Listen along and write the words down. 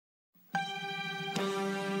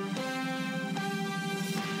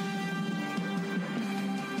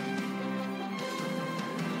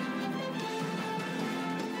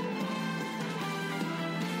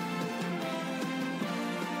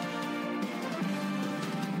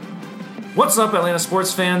What's up, Atlanta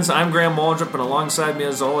sports fans? I'm Graham Waldrop, and alongside me,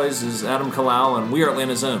 as always, is Adam Kalal, and we are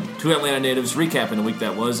Atlanta Zone, two Atlanta natives recapping the week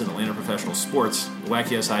that was in Atlanta professional sports,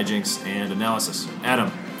 wacky-ass hijinks, and analysis. Adam,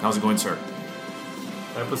 how's it going, sir?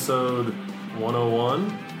 Episode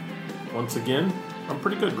 101. Once again, I'm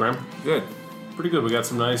pretty good, Graham. Good. Pretty good. We got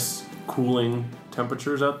some nice cooling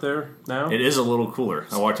temperatures out there now. It is a little cooler.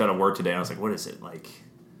 I walked out of work today, and I was like, what is it, like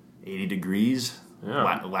 80 degrees? Yeah.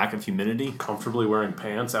 Lack of humidity. Comfortably wearing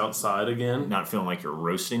pants outside again. Not feeling like you're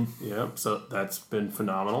roasting. Yep, so that's been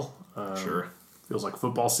phenomenal. Sure. Feels like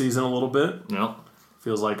football season a little bit. No.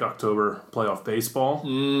 Feels like October playoff baseball.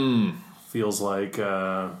 Feels like,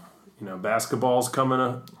 basketball's coming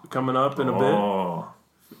up in a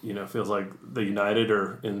bit. Feels like the United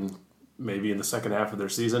are maybe in the second half of their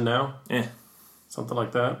season now. Something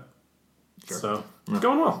like that. Sure. So, it's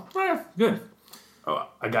going well. Good. Oh,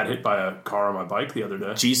 I got hit by a car on my bike the other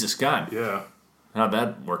day. Jesus God. Yeah. How'd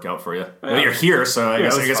that work out for you? Yeah. Well, you're here, so I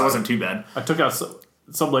guess it fine. wasn't too bad. I took out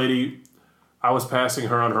some lady. I was passing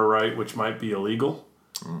her on her right, which might be illegal.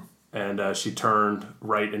 And she turned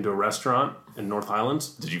right into a restaurant in North Highlands.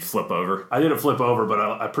 Did you flip over? I didn't flip over, but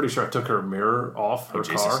I'm pretty sure I took her mirror off her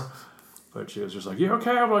car. But she was just like, "You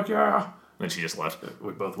okay?" I'm like, "Yeah." Then she just left.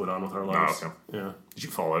 We both went on with our lives. Oh, okay. Yeah. Did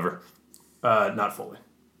you fall over? Not fully.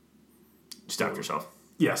 You stabbed yourself.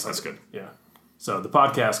 Yes. That's good. Yeah. So the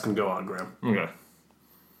podcast can go on, Graham. Okay.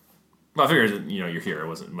 Well, I figured that, you're here.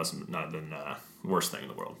 It must not have been the worst thing in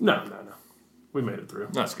the world. No. We made it through.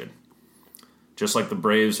 That's good. Just like the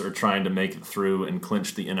Braves are trying to make it through and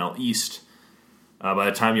clinch the NL East. By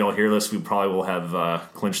the time y'all hear this, we probably will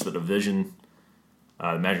have clinched the division.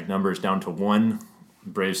 The magic number is down to 1.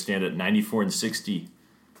 Braves stand at 94-60.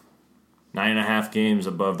 9.5 games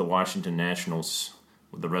above the Washington Nationals,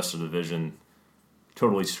 with the rest of the division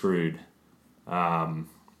totally screwed.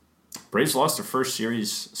 Braves lost their first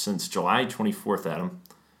series since July 24th, Adam.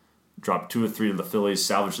 Dropped 2 of 3 to the Phillies,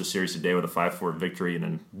 salvaged the series today with a 5-4 victory and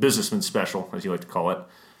a businessman special, as you like to call it.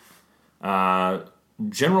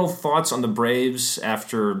 General thoughts on the Braves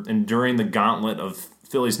after enduring the gauntlet of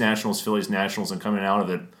Phillies Nationals, and coming out of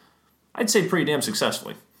it, I'd say pretty damn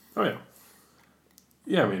successfully. Oh, yeah.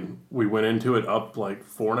 Yeah, I mean, we went into it up like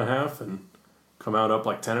 4.5 and come out up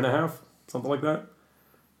like 10.5, something like that.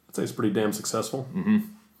 I'd say it's pretty damn successful. Mm-hmm.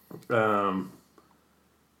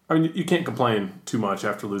 I mean, you can't complain too much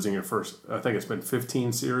after losing your first, I think it's been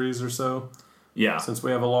 15 series or so. Yeah. Since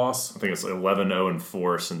we have a loss. I think it's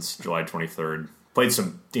 11-0-4 since July 23rd. Played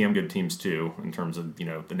some damn good teams, too, in terms of,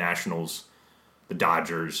 the Nationals, the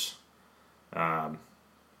Dodgers.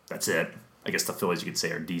 That's it. I guess the Phillies, you could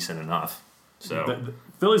say, are decent enough. So The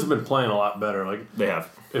Phillies have been playing a lot better. Like they have.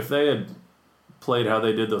 If they had played how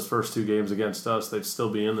they did those first 2 games against us, they'd still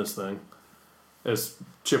be in this thing. As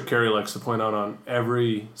Chip Carey likes to point out on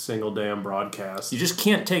every single damn broadcast. You just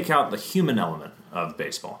can't take out the human element of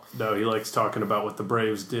baseball. No, he likes talking about what the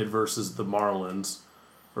Braves did versus the Marlins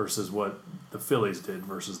versus what the Phillies did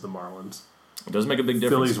versus the Marlins. It does make a big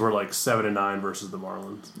difference. Phillies were like 7-9 versus the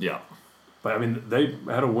Marlins. Yeah. But, I mean, they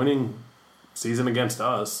had a winning season against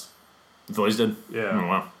us. The Phillies did? Yeah. Oh,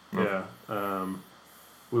 wow. Yeah.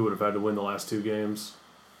 We would have had to win the last 2 games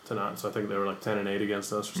to not. So I think they were like 10-8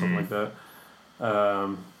 against us or something like that.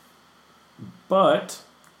 But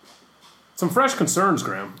some fresh concerns,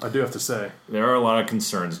 Graham, I do have to say. There are a lot of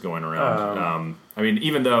concerns going around. I mean,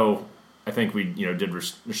 even though I think we did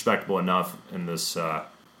respectable enough in this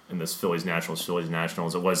Phillies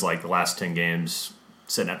Nationals, it was like the last 10 games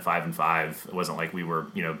sitting at 5-5. It wasn't like we were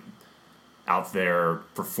out there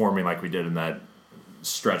performing like we did in that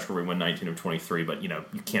stretch where we won 19 of 23. But you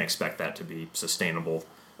can't expect that to be sustainable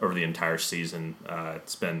over the entire season.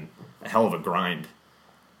 It's been a hell of a grind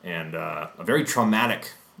and a very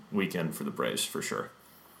traumatic weekend for the Braves, for sure.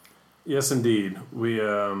 Yes, indeed. We,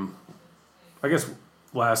 I guess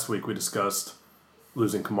last week we discussed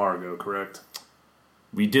losing Camargo, correct?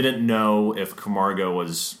 We didn't know if Camargo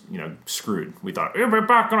was, screwed. We thought, he'll be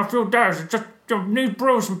back in a few days. It's just knee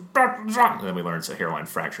bruise and then we learned it's a hairline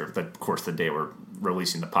fracture. Of course, the day we're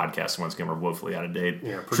releasing the podcast, once again, we're woefully out of date.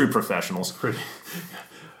 Yeah, true professionals.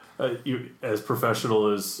 You, as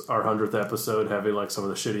professional as our 100th episode, having like some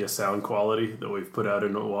of the shittiest sound quality that we've put out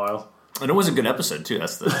in a while. And it was a good episode too.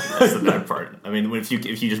 That's the bad part. I mean, if you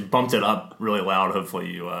just bumped it up really loud,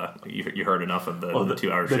 hopefully you heard enough of the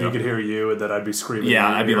 2-hour show. Then you could hear you, and then I'd be screaming. Yeah,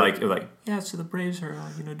 I'd be like, yeah. So the Braves are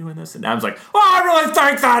doing this, and Adam's like, oh, I really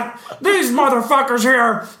think that these motherfuckers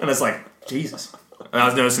here, and it's like, Jesus. And I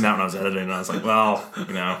was noticing that when I was editing, and I was like, well,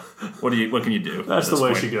 what can you do? That's the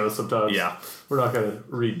way she goes sometimes. Yeah, we're not going to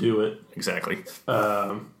redo it exactly.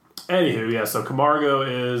 Anywho, yeah. So Camargo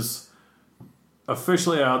is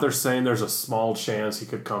officially out there saying there's a small chance he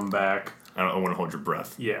could come back. I don't want to hold your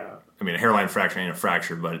breath. Yeah. I mean, a hairline fracture ain't a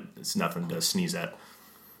fracture, but it's nothing to sneeze at.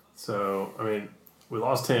 So, I mean, we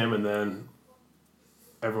lost him, and then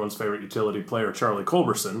everyone's favorite utility player, Charlie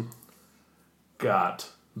Culberson, got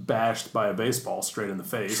bashed by a baseball straight in the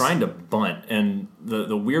face. Trying to bunt. And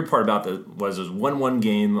the weird part about that was it was 1-1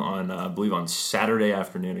 game on, I believe, on Saturday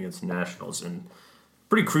afternoon against the Nationals. And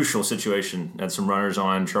pretty crucial situation. Had some runners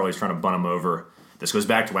on. Charlie's trying to bunt him over. This goes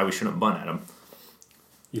back to why we shouldn't bunt at him.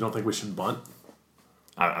 You don't think we should bunt?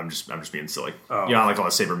 I'm just being silly. Oh. You know, like all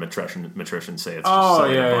the sabermetricians say it's just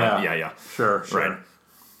silly to bunt. Yeah. Yeah. Sure. Right.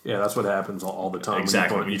 Yeah, that's what happens all the time.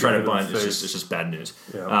 Exactly. When you try to bunt, it's just bad news.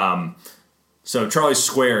 Yeah. So Charlie's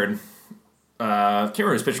squared. I can't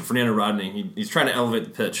remember his pitcher, Fernando Rodney. He's trying to elevate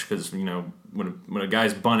the pitch because, you know, when a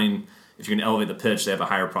guy's bunting, if you can elevate the pitch, they have a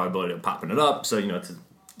higher probability of popping it up. So, you know, it's a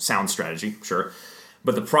sound strategy, sure.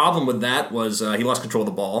 But the problem with that was he lost control of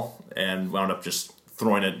the ball and wound up just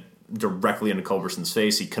throwing it directly into Culberson's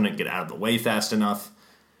face. He couldn't get out of the way fast enough.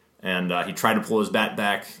 And he tried to pull his bat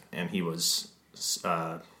back, and he was...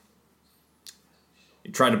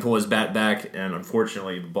 He tried to pull his bat back, and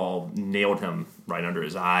unfortunately the ball nailed him right under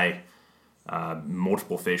his eye.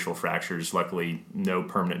 Multiple facial fractures. Luckily, no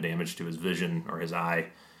permanent damage to his vision or his eye.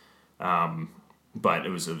 But it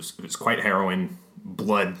was quite harrowing.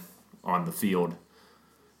 Blood on the field.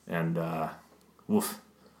 And, woof.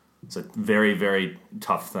 It's a very, very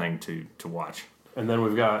tough thing to watch. And then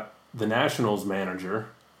we've got the Nationals manager,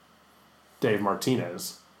 Dave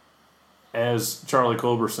Martinez, as Charlie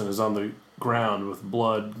Culberson is on the ground with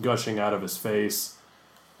blood gushing out of his face,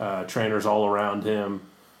 trainers all around him,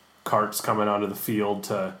 carts coming onto the field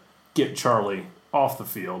to get Charlie off the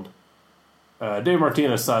field. Dave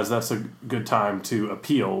Martinez says that's a good time to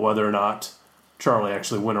appeal whether or not Charlie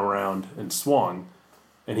actually went around and swung,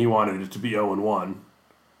 and he wanted it to be 0-1.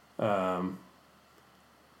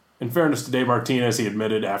 In fairness to Dave Martinez, he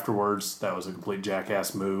admitted afterwards that was a complete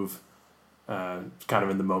jackass move. Kind of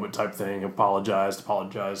in the moment type thing. Apologized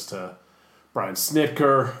to Brian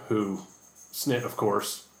Snitker, who Snit, of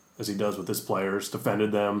course, as he does with his players,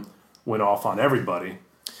 defended them, went off on everybody.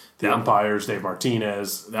 The umpires, Dave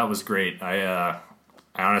Martinez. That was great. I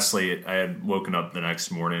honestly, I had woken up the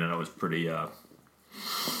next morning and I was pretty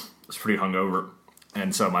hungover.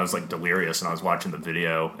 And so I was like delirious, and I was watching the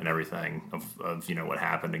video and everything of you know what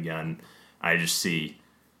happened again. I just see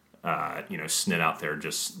Snit out there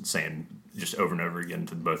just saying just over and over again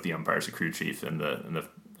to both the umpires, the crew chief, and the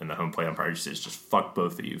home plate umpire, just fuck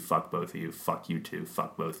both of you, fuck both of you, fuck you too,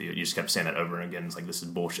 fuck both of you. You just kept saying that over and again. It's like, this is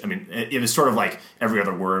bullshit. I mean, it was sort of like every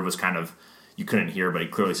other word was kind of you couldn't hear, but he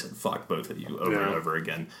clearly said fuck both of you over and over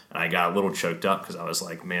again. And I got a little choked up because I was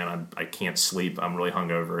like, man, I can't sleep. I'm really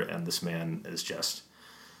hungover, and this man is just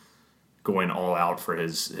going all out for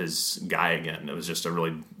his guy again. It was just a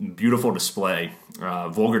really beautiful display,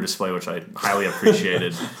 vulgar display, which I highly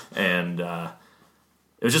appreciated. And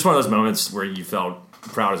it was just one of those moments where you felt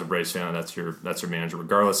proud as a Braves fan. That's your manager,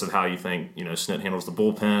 regardless of how you think Snit handles the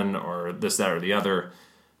bullpen or this, that, or the other.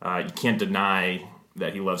 You can't deny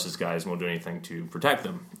that he loves his guys and will do anything to protect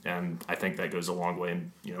them. And I think that goes a long way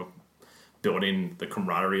in building the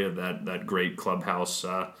camaraderie of that great clubhouse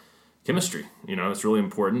chemistry. It's really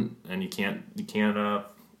important, and you can't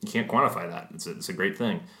quantify that. It's a great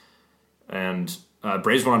thing. And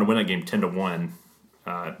Braves went on to win that game 10-1.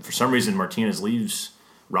 For some reason, Martinez leaves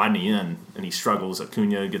Rodney in, and he struggles.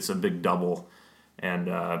 Acuna gets a big double, and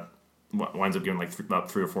winds up giving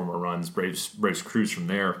about 3 or 4 more runs. Braves cruise from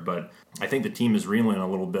there, but I think the team is reeling a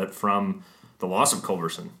little bit from the loss of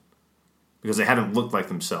Culberson because they haven't looked like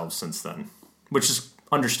themselves since then, which is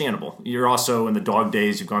understandable. You're also in the dog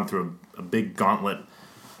days. You've gone through a big gauntlet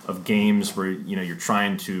of games where you're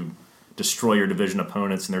trying to destroy your division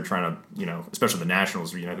opponents, and they're trying to especially the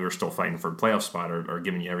Nationals who are still fighting for a playoff spot or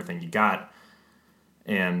giving you everything you got,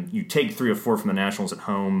 and you take 3 or 4 from the Nationals at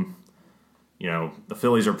home. The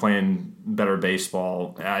Phillies are playing better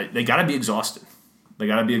baseball. They got to be exhausted. They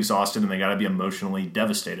got to be exhausted, and they got to be emotionally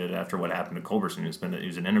devastated after what happened to Culberson,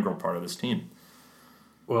 who's an integral part of this team.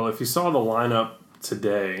 Well, if you saw the lineup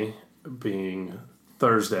today, being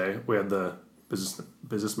Thursday, we had the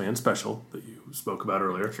businessman special that you spoke about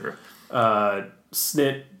earlier. Sure.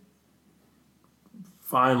 Snit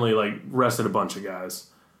finally rested a bunch of guys.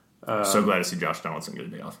 So glad to see Josh Donaldson get a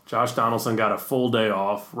day off. Josh Donaldson got a full day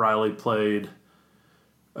off. Riley played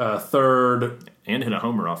third. And hit a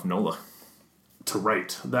homer off Nola. To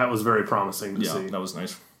right. That was very promising to see. Yeah, that was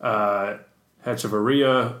nice.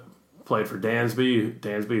 Hechavarria played for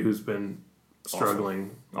Dansby, who's been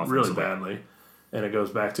struggling really badly. And it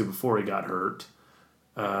goes back to before he got hurt.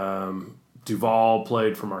 Duvall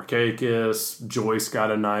played for Markakis. Joyce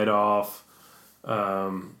got a night off.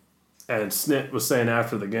 And Snit was saying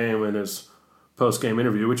after the game in his post-game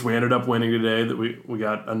interview, which we ended up winning today, that we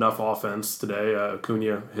got enough offense today.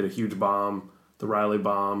 Acuna hit a huge bomb, the Riley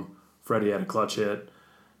bomb. Freddie had a clutch hit.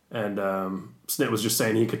 And Snit was just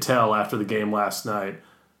saying he could tell after the game last night,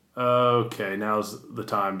 okay, now's the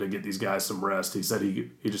time to get these guys some rest. He said he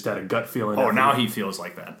just had a gut feeling. Oh, now he feels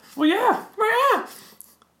like that. Well, yeah.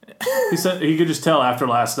 He said he could just tell after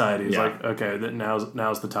last night. He's like, okay, that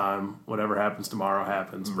now's the time. Whatever happens tomorrow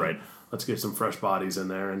happens. Right. Let's get some fresh bodies in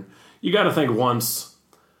there. And you got to think once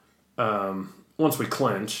we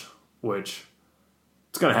clinch, which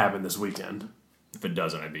it's going to happen this weekend. If it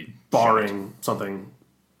doesn't, I'd be barring shocked. Something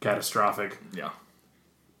catastrophic. Yeah.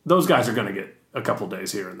 Those guys are going to get a couple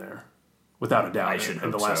days here and there, without a doubt,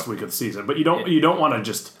 in the last week of the season. But you don't want to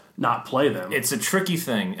just not play them. It's a tricky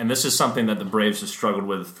thing, and this is something that the Braves have struggled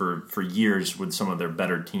with for years with some of their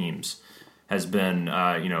better teams. Has been,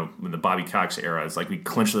 in the Bobby Cox era, it's like we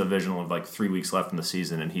clinched the division with like 3 weeks left in the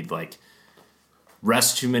season, and he'd like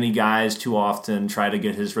rest too many guys too often, try to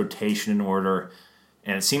get his rotation in order.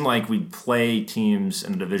 And it seemed like we'd play teams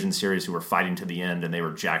in the division series who were fighting to the end, and they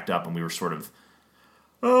were jacked up, and we were sort of,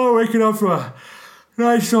 waking up from a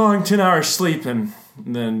nice long 10-hour sleep, and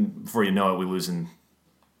then before you know it, we lose in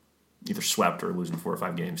either swept or losing 4 or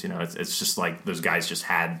 5 games. It's just like those guys just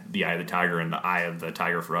had the eye of the tiger, and the eye of the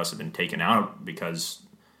tiger for us had been taken out because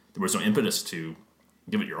there was no impetus to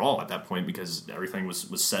give it your all at that point because everything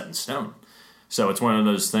was set in stone. So it's one of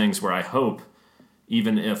those things where I hope,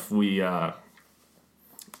 even if we, even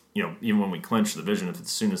when we clinch the division, if it's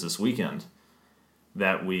as soon as this weekend,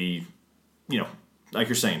 that we, like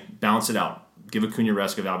you're saying, balance it out. Give Acuna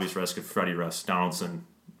rest, give Albies rest, give Freddie rest, Donaldson,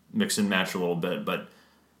 mix and match a little bit, but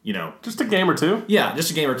just a game or two. Yeah, just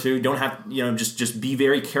a game or two. Don't have just be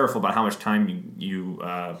very careful about how much time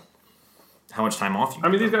how much time off you. I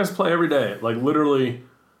mean, these guys play every day, like literally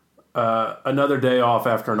another day off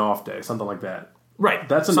after an off day, something like that. Right,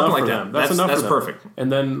 that's enough for them. That's enough. That's for them. perfect.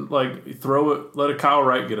 And then let a Kyle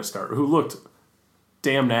Wright get a start, who looked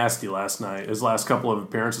damn nasty last night. His last couple of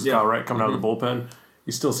appearances, Kyle Wright coming out of the bullpen.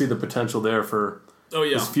 You still see the potential there for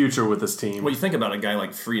his future with this team. Well, you think about a guy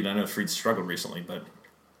like Fried. I know Fried's struggled recently, but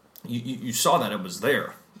you saw that it was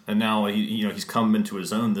there, and now he's come into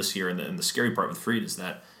his own this year. And the scary part with Fried is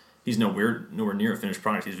that he's nowhere near a finished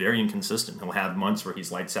product. He's very inconsistent. He'll have months where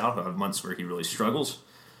he's lights out. He'll have months where he really struggles,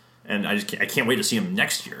 and I can't wait to see him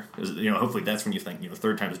next year. Hopefully that's when you think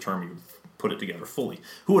third time's a charm. You put it together fully.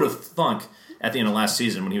 Who would have thunk at the end of last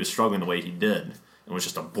season when he was struggling the way he did and was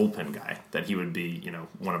just a bullpen guy that he would be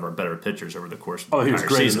one of our better pitchers over the course of the entire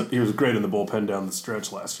season. He was great in the bullpen down the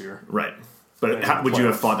stretch last year. Right. But how would you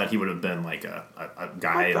have thought that he would have been like a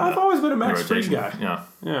guy? I've always been a Max Fried guy.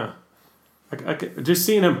 Yeah. Just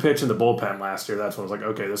seeing him pitch in the bullpen last year, that's when I was like,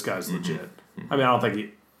 okay, this guy's legit. I mean, I don't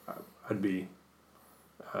think I'd be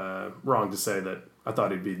wrong to say that I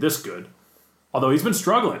thought he'd be this good. Although he's been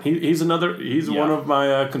struggling. He's one of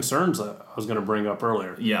my concerns that I was going to bring up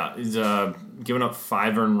earlier. Yeah, he's given up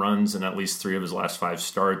 5 earned runs in at least 3 of his last 5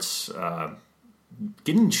 starts.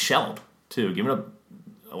 Getting shelled, too. Giving up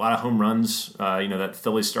a lot of home runs. That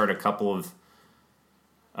Phillies start, a couple of,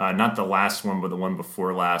 not the last one, but the one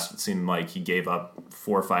before last, it seemed like he gave up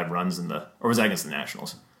 4 or 5 runs or was that against the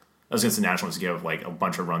Nationals? That was against the Nationals. He gave up like a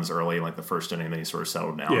bunch of runs early, like the first inning, and then he sort of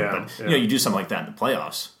settled down. Yeah, but, you do something like that in the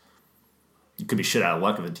playoffs. You could be shit out of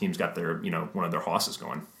luck if the team's got their, one of their hosses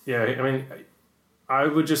going. Yeah, I mean, I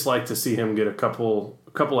would just like to see him get a couple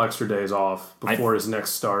extra days off before his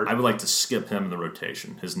next start. I would like to skip him in the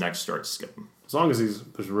rotation. His next start, skip him. As long as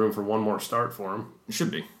there's room for one more start for him. It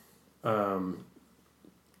should be.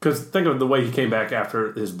 Because think of the way he came back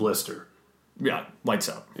after his blister. Yeah, lights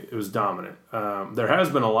out. It was dominant. There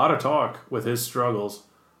has been a lot of talk with his struggles,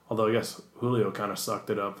 although I guess Julio kind of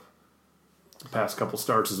sucked it up the past couple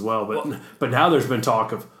starts as well. But now there's been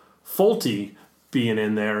talk of Fulte being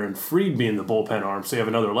in there and Fried being the bullpen arm, so you have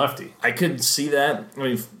another lefty. I could see that. I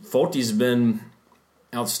mean, Fulte's been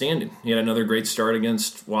outstanding. He had another great start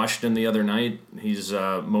against Washington the other night. He's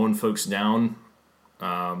mowing folks down.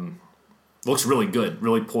 Looks really good,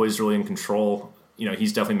 really poised, really in control.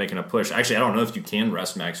 He's definitely making a push. Actually, I don't know if you can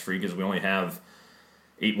rest Max Fried because we only have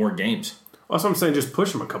 8 more games. Well, that's what I'm saying. Just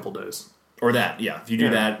push him a couple days. Or that, yeah. If you do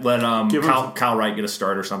that, let Kyle Wright get a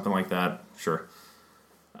start or something like that. Sure.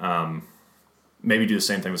 Maybe do the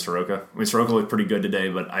same thing with Soroka. I mean, Soroka looked pretty good today,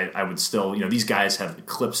 but I would still, these guys have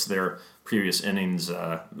eclipsed their previous innings,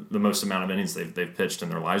 the most amount of innings they've pitched in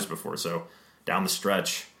their lives before. So down the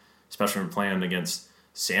stretch, especially when playing against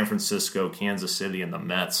San Francisco, Kansas City, and the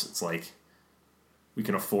Mets, it's like we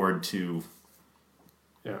can afford to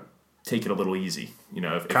take it a little easy.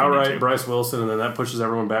 If Kyle Wright, Bryce Wilson, and then that pushes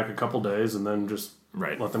everyone back a couple days, and then just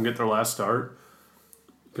let them get their last start.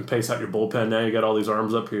 You can pace out your bullpen now. You got all these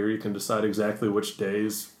arms up here. You can decide exactly which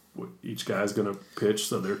days each guy's going to pitch,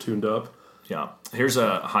 so they're tuned up. Yeah. Here's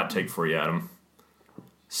a hot take for you, Adam.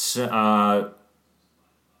 Dansby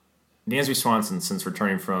Swanson, since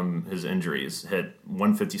returning from his injuries, hit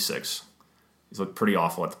 156. He's looked pretty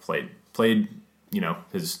awful at the plate. Played,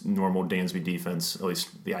 his normal Dansby defense, at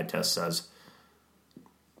least the eye test says.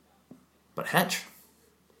 But Hetch,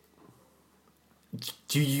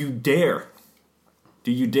 do you dare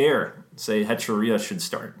say Hechavarria should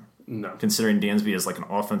start? No. Considering Dansby is like an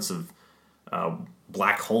offensive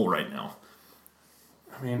black hole right now.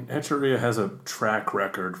 I mean, Hechavarria has a track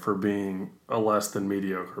record for being a less than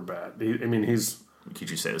mediocre bat. He's...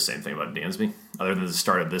 Could you say the same thing about Dansby? Other than the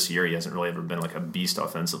start of this year, he hasn't really ever been like a beast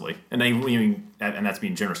offensively. And that's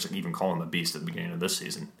being generous to even call him a beast at the beginning of this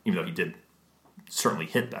season, even though he did certainly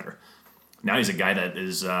hit better. Now he's a guy that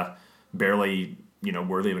is barely,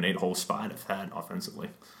 worthy of an 8-hole spot if had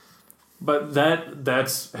offensively. But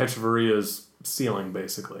that's Hechavarria's ceiling,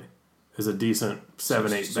 basically. Is a decent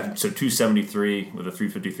 7-8 bat. So 273 with a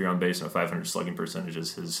 353 on base and a 500 slugging percentage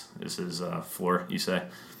is his floor, you say?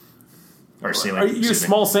 Or ceiling. Are you a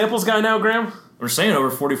small samples guy now, Graham? We're saying over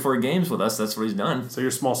 44 games with us, that's what he's done. So you're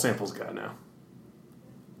a small samples guy now.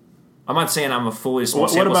 I'm not saying I'm a fully small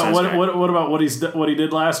sample size guy. What about what he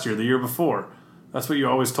did last year, the year before? That's what you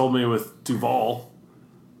always told me with Duvall.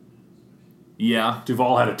 Yeah.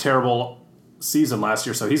 Duvall had a terrible season last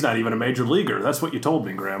year, so he's not even a major leaguer. That's what you told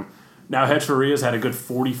me, Graham. Now Hechavarria's had a good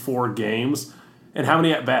 44 games. And how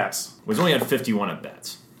many at-bats? Well, he's only had 51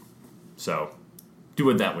 at-bats. So, do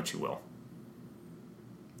with that what you will.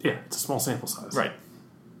 Yeah, it's a small sample size. Right.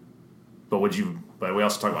 But we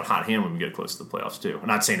also talk about hot hand when we get close to the playoffs, too. I'm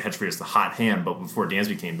not saying Hechavarria is the hot hand, but before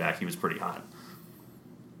Dansby came back, he was pretty hot.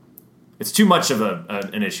 It's too much of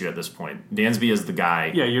an issue at this point. Dansby is the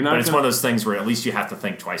guy. Yeah, you're not. But it's one of those things where at least you have to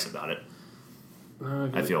think twice about it.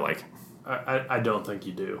 I feel like. I don't think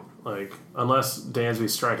you do. Like, unless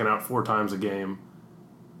Dansby's striking out 4 times a game,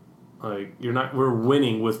 like we're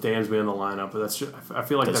winning with Dansby in the lineup. But that's just, I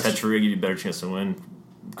feel like does Hechavarria give you a better chance to win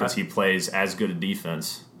because he plays as good a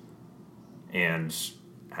defense and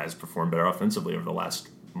has performed better offensively over the last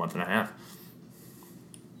month and a half.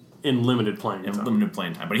 In limited playing time. Limited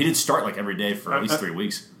playing time. But he did start like every day for at least 3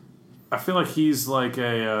 weeks. I feel like he's like he's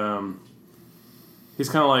kind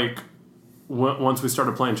of like once we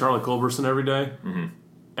started playing Charlie Culberson every day,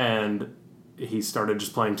 and he started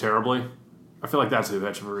just playing terribly. I feel like that's who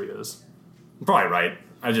Hechavarria is. Probably right.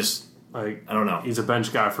 I don't know. He's a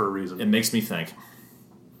bench guy for a reason. It makes me think.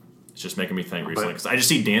 It's just making me think recently because I just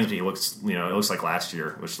see Dansby. It looks like last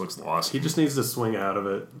year, which looks lost. He just needs to swing out of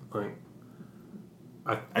it.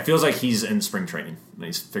 I feels like he's in spring training and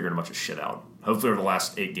he's figuring a bunch of shit out. Hopefully, over the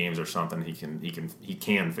last 8 games or something, he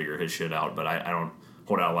can figure his shit out. But I don't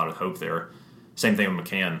hold out a lot of hope there. Same thing with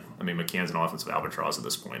McCann. I mean, McCann's an offensive albatross at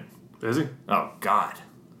this point. Is he? Oh God!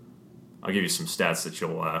 I'll give you some stats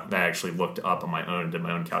that I actually looked up on my own and did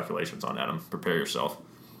my own calculations on. Adam, prepare yourself.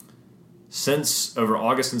 Since over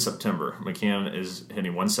August and September, McCann is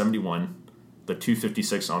hitting 171, the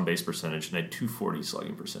 256 on base percentage, and a 240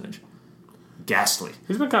 slugging percentage. Ghastly.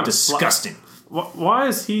 He's been kind of disgusting. Why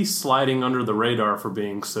is he sliding under the radar for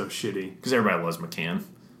being so shitty? Because everybody loves McCann.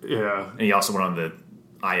 Yeah, and he also went on the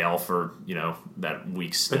IL for that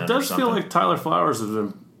week stint. It does feel like Tyler Flowers has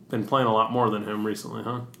been playing a lot more than him recently,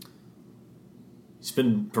 huh? He's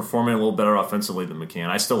been performing a little better offensively than McCann.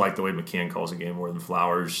 I still like the way McCann calls a game more than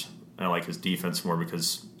Flowers. And I like his defense more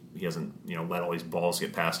because he hasn't let all these balls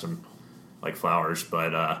get past him like Flowers.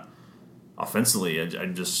 But offensively,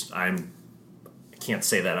 I can't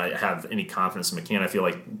say that I have any confidence in McCann. I feel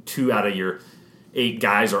like 2 out of your 8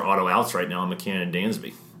 guys are auto outs right now in McCann and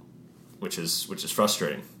Dansby, which is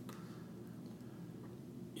frustrating.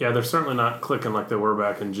 Yeah, they're certainly not clicking like they were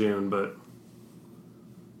back in June, but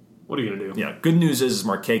what are you going to do? Yeah, good news is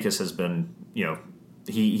Markakis has been,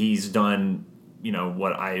 he's done,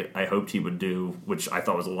 what I hoped he would do, which I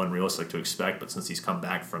thought was a little unrealistic to expect, but since he's come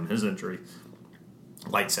back from his injury,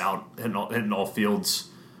 lights out, hitting all fields.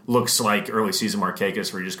 Looks like early season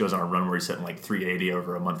Markakis, where he just goes on a run where he's hitting like 380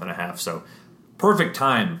 over a month and a half. So perfect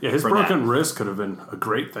time. Yeah, his broken wrist could have been a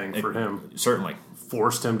great thing for him. Certainly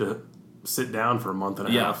forced him to sit down for a month and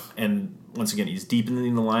a half. And once again, he's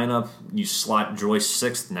deepening the lineup. You slot Joyce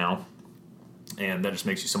 6th now, and that just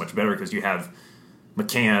makes you so much better because you have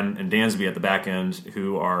McCann and Dansby at the back end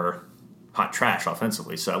who are hot trash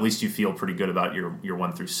offensively. So at least you feel pretty good about your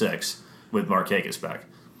 1 through 6 with Markakis back.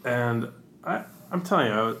 And I'm telling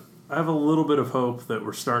you, I have a little bit of hope that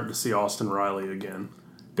we're starting to see Austin Riley again.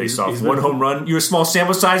 Based off one home run. You a small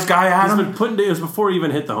sample size guy, Adam? He's been putting it was before he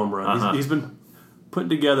even hit the home run. He's been putting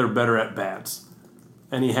together better at bats,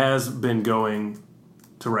 and he has been going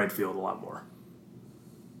to right field a lot more.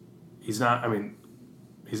 He's not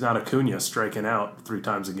Acuna striking out 3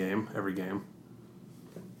 times a game every game.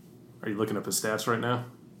 Are you looking up his stats right now?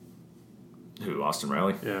 Who, Austin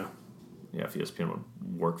Riley? Yeah. Yeah, if ESPN would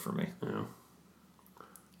work for me. Yeah.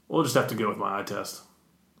 We'll just have to go with my eye test.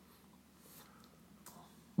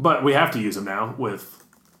 But we have to use him now with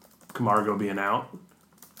Camargo being out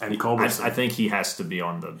and Culberson. I think he has to be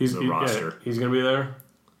on the roster. Yeah, he's going to be there.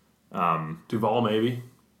 Duvall, maybe.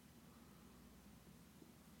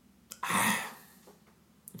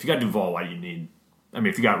 If you got Duvall, why do you need... I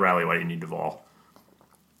mean, if you got Riley, why do you need Duvall?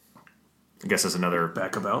 I guess that's another...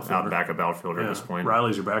 Backup outfielder. Backup outfielder at this point.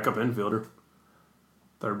 Riley's your backup infielder.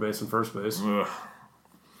 Third base and first base. Ugh.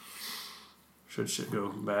 Should shit go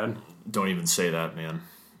bad? Don't even say that, man.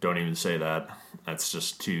 Don't even say that. That's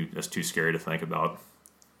just too scary to think about.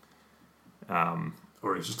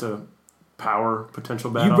 Or he's just a power potential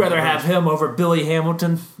bat. You'd rather have him over Billy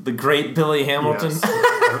Hamilton, the great Billy Hamilton. Yes.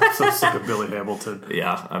 I'm so sick of Billy Hamilton.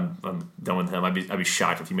 Yeah, I'm done with him. I'd be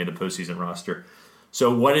shocked if he made the postseason roster.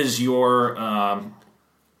 So, what is your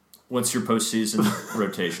what's your postseason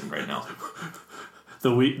rotation right now?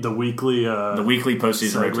 The weekly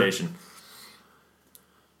postseason segment. Rotation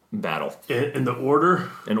battle in the order.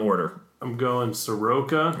 In order, I'm going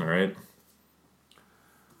Soroka. All right.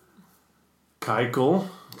 Keuchel.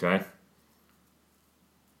 Okay.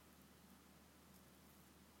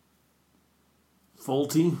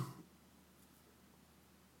 Folty.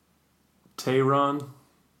 Tehran.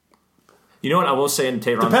 You know what I will say in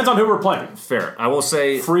Tehran? Depends on who we're playing. Fair. I will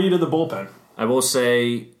say... Free to the bullpen. I will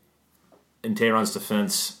say, in Tehran's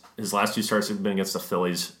defense, his last 2 starts have been against the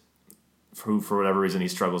Phillies, who, for whatever reason, he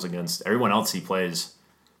struggles against. Everyone else he plays,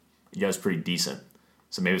 he does pretty decent.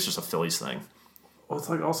 So maybe it's just a Phillies thing. Well, it's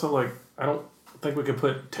also I don't think we could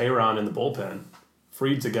put Tehran in the bullpen.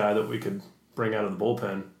 Freed's a guy that we could bring out of the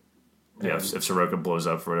bullpen. Yeah, if Soroka blows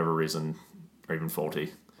up for whatever reason, or even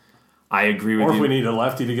Folty. I agree with you. Or if we need a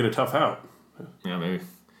lefty to get a tough out. Yeah, maybe.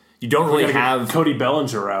 You don't really have... Cody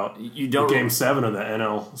Bellinger out. You don't... Game 7 of the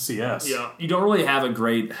NLCS. Yeah, you don't really have a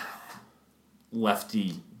great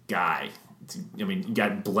lefty guy. I mean, you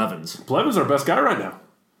got Blevins. Blevins our best guy right now.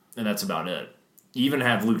 And that's about it. You even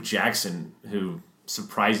have Luke Jackson, who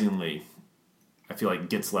surprisingly, I feel like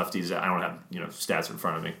gets lefties. I don't have stats in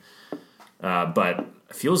front of me, but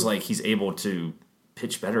it feels like he's able to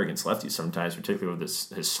pitch better against lefties sometimes, particularly with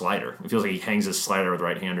his slider. It feels like he hangs his slider with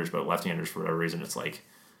right-handers, but left-handers, for whatever reason, it's a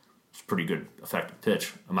pretty good, effective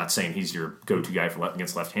pitch. I'm not saying he's your go-to guy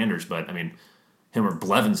against left-handers, but, I mean, him or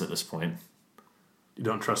Blevins at this point. You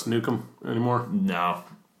don't trust Newcomb anymore? No.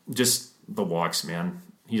 Just the walks, man.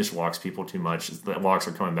 He just walks people too much. The walks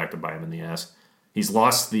are coming back to bite him in the ass. He's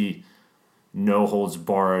lost the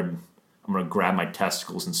no-holds-barred, I'm going to grab my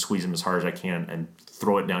testicles and squeeze them as hard as I can and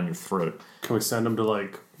throw it down your throat. Can we send him to,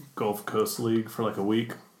 Gulf Coast League for, a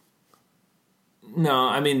week? No,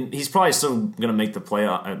 I mean, he's probably still going to make the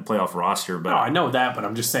playoff roster. But no, I know that, but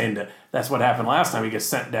I'm just saying that's what happened last time. He gets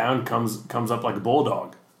sent down, comes up like a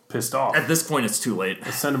bulldog, pissed off. At this point, it's too late.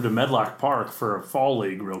 Let's send him to Medlock Park for a fall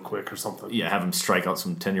league real quick or something. Yeah, have him strike out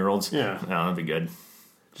some 10-year-olds. Yeah. No, that'd be good.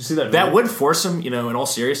 Did you see that video? That would force him, in all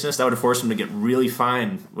seriousness, that would force him to get really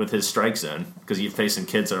fine with his strike zone because you're facing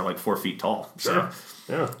kids that are 4 feet tall. So sure.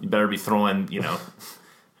 Yeah. You better be throwing,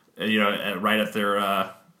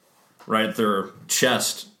 right at their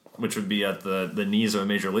chest, which would be at the knees of a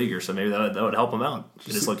major leaguer. So maybe that would help him out.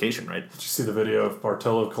 Get his location right. Did you see the video of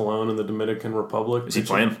Bartolo Colon in the Dominican Republic? Is he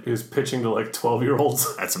playing? He was pitching to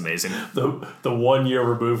 12-year-olds. That's amazing. The 1 year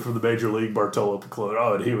removed from the major league Bartolo Colon.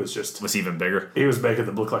 Oh, and he was just... Was he even bigger? He was making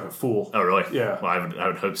them look like a fool. Oh, really? Yeah. Well, I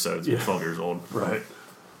would hope so. He's 12 years old. Right.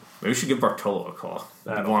 Maybe we should give Bartolo a call.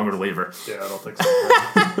 Longer reliever. Yeah, I don't think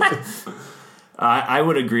so. I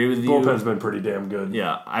would agree with you. Bullpen's been pretty damn good.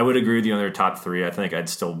 Yeah, I would agree with you on their top 3. I think I'd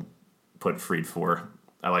still put Fried 4.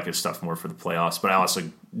 I like his stuff more for the playoffs, but I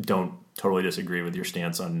also don't totally disagree with your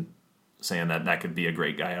stance on saying that could be a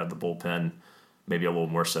great guy out of the bullpen, maybe a little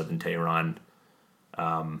more so than Tehran.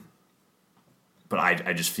 But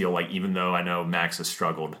I just feel like even though I know Max has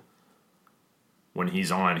struggled, when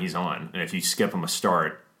he's on, he's on. And if you skip him a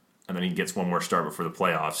start, and then he gets one more start before the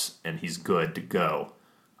playoffs, and he's good to go,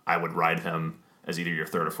 I would ride him as either your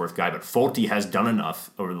 3rd or 4th guy. But Folty has done enough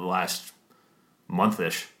over the last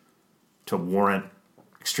month-ish to warrant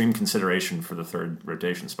extreme consideration for the 3rd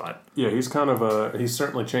rotation spot. Yeah, he's he's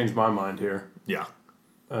certainly changed my mind here. Yeah.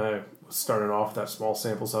 With starting off that small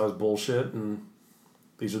sample size bullshit, and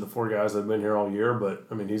these are the 4 guys that have been here all year. But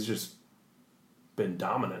I mean, he's just been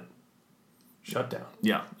dominant. Shutdown.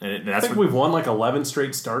 Yeah, and that's I think we've won like 11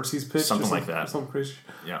 straight starts he's pitched. Something like that. Something crazy.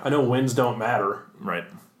 Yeah, I know wins don't matter. Right.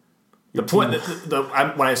 The point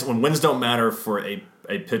when wins don't matter for a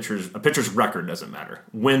pitcher's record doesn't matter.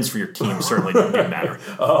 Wins for your team certainly do matter.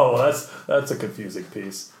 Oh, that's a confusing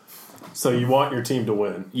piece. So you want your team to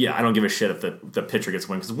win? Yeah, I don't give a shit if the pitcher gets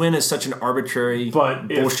win because win is such an arbitrary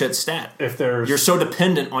bullshit stat. You're so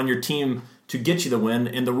dependent on your team to get you the win,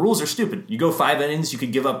 and the rules are stupid. You go 5 innings, you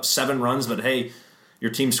could give up 7 runs, but hey,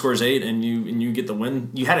 your team scores 8 and you get the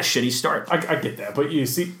win. You had a shitty start. I get that, but you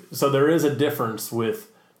see, so there is a difference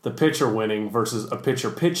with the pitcher winning versus a pitcher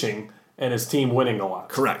pitching and his team winning a lot.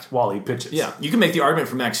 Correct. While he pitches. Yeah, you can make the argument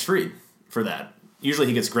for Max Fried for that. Usually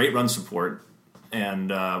he gets great run support and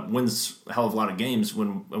wins a hell of a lot of games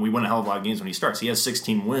when we win a hell of a lot of games when he starts. He has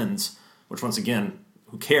 16 wins, which once again,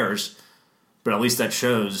 who cares? But at least that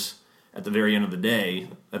shows at the very end of the day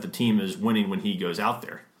that the team is winning when he goes out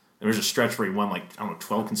there. And there's a stretch where he won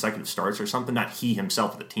 12 consecutive starts or something. Not he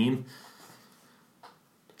himself, the team.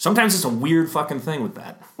 Sometimes it's a weird fucking thing with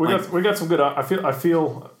that. We got some good. I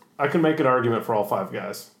feel I can make an argument for all 5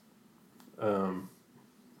 guys. So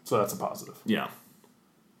that's a positive. Yeah.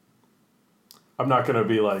 I'm not going to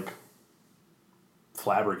be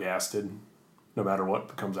flabbergasted no matter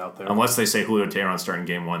what comes out there. Unless they say Julio Teheran starting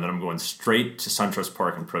game 1, then I'm going straight to SunTrust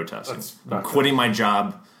Park and protesting. I'm quitting my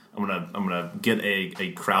job. I'm gonna get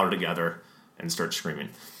a crowd together and start screaming.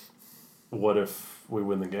 What if we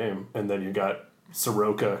win the game and then you got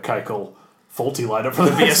Soroka, Keuchel, Fulte lined up for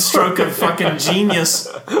the be a stroke of fucking genius.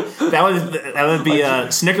 That would be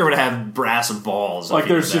Snicker would have brass balls.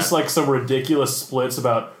 There's just some ridiculous splits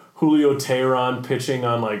about Julio Teheran pitching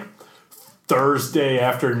on Thursday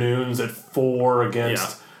afternoons at 4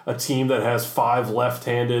 against a team that has 5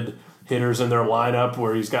 left-handed hitters in their lineup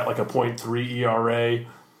where he's got a .3 ERA.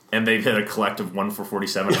 And they've hit a collective 1 for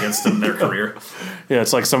 47 against him in their career. Yeah,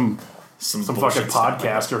 it's some fucking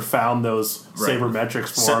podcaster found those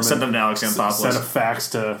sabermetrics for him. Sent them to Alex Anthopoulos. Sent a fax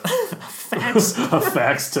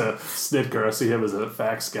to Snitker. I see him as a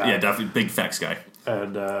fax guy. Yeah, definitely big fax guy.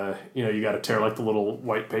 And you got to tear the little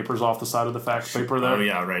white papers off the side of the fax paper there. Oh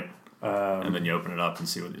yeah, right. And then you open it up and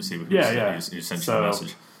see who sent you the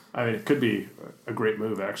message. I mean, it could be a great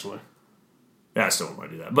move actually. Yeah, I still don't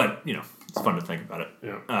want to do that, but it's fun to think about it.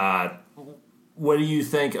 Yeah. What do you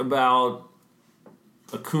think about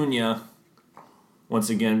Acuna once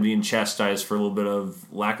again being chastised for a little bit of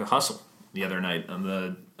lack of hustle the other night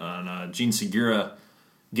on Gene Segura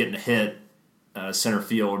getting a hit center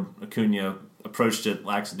field? Acuna approached it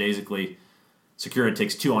lackadaisically. Segura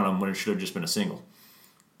takes 2 on him when it should have just been a single.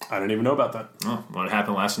 I didn't even know about that. Oh, well, it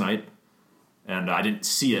happened last night, and I didn't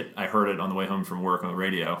see it. I heard it on the way home from work on the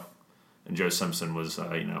radio, and Joe Simpson was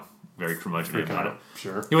very curmudgeonly about it.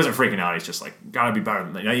 Sure, he wasn't freaking out. He's just gotta be better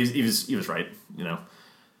than that. He was right.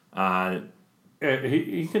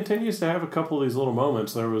 He continues to have a couple of these little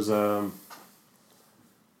moments. There was, I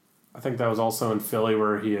think that was also in Philly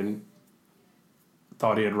where he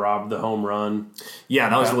thought he had robbed the home run. Yeah,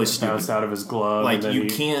 that was really stupid. Bounced out of his glove.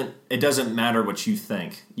 Can't. It doesn't matter what you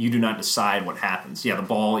think. You do not decide what happens. Yeah, the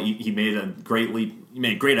ball. He made a great leap. He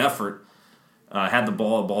made a great effort. Had the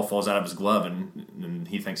ball falls out of his glove, and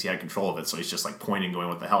he thinks he had control of it. So he's just pointing, going,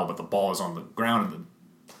 "What the hell?" But the ball is on the ground, and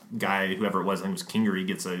the guy, whoever it was, I think it was Kingery,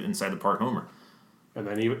 gets an inside the park homer. And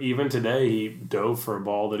then even today, he dove for a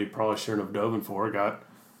ball that he probably shouldn't have dove for. Got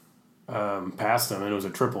past him, and it was a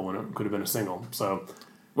triple when it could have been a single. So,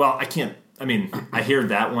 well, I can't. I mean, I hear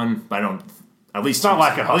that one, but I don't. At least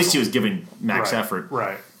at least he was giving max effort.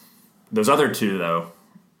 Right. Those other 2, though,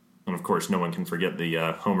 and of course, no one can forget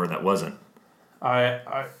the homer that wasn't.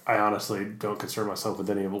 I honestly don't concern myself with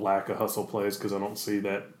any of the lack of hustle plays because I don't see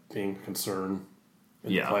that being a concern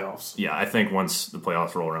in the playoffs. Yeah, I think once the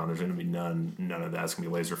playoffs roll around, there's going to be none of that's going to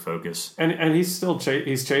be laser focus. And he's still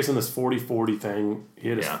he's chasing this 40-40 thing. He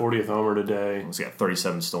hit his 40th homer today. He's got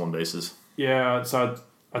 37 stolen bases. Yeah, so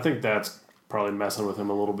I think that's probably messing with him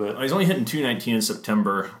a little bit. He's only hitting .219 in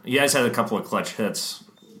September. He has had a couple of clutch hits.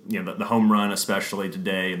 The home run especially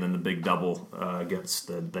today, and then the big double against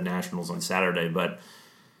the Nationals on Saturday. But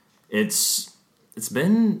it's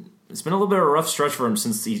been a little bit of a rough stretch for him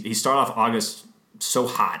since he started off August so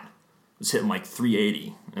hot. He was hitting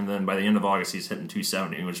 380, and then by the end of August he's hitting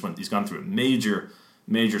 270. He's gone through a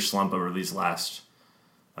major slump over these last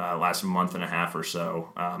month and a half or so.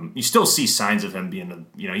 You still see signs of him being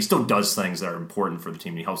he still does things that are important for the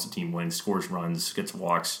team. He helps the team win, scores runs, gets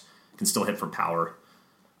walks, can still hit for power.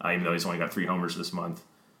 Even though he's only got 3 homers this month.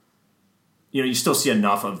 you still see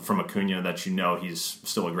enough from Acuna that he's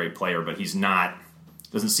still a great player, but he's not.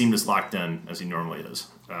 Doesn't seem as locked in as he normally is.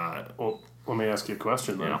 Well, let me ask you a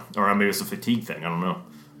question then. Yeah, or maybe it's a fatigue thing. I don't know.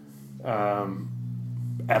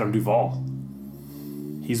 Adam Duvall.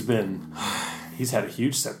 He's had a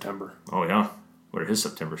huge September. Oh yeah, what are his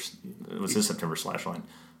September? What's his September slash line?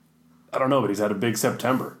 I don't know, but he's had a big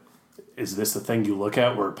September. Is this the thing you look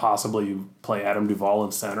at where possibly you play Adam Duvall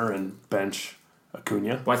in center and bench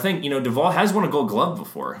Acuna? Well, I think Duvall has won a Gold Glove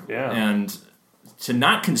before. Yeah, and to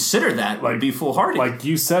not consider that would be foolhardy. Like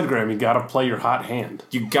you said, Graham, you got to play your hot hand.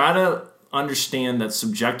 You got to understand that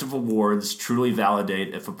subjective awards truly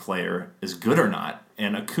validate if a player is good or not.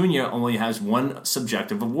 And Acuna only has one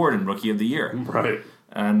subjective award in Rookie of the Year. Right.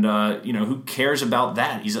 And, who cares about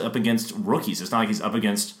that? He's up against rookies. It's not like he's up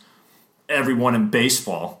against everyone in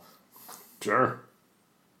baseball. Sure.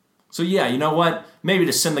 So, yeah, you know what? Maybe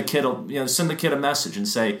to send the kid a message and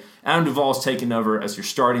say, Adam Duvall's taking over as your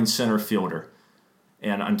starting center fielder.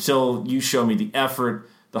 And until you show me the effort,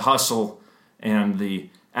 the hustle, and the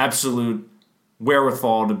absolute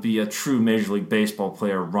wherewithal to be a true Major League Baseball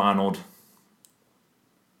player, Ronald.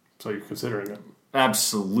 So you're considering it?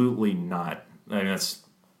 Absolutely not. I mean, there's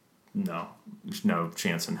no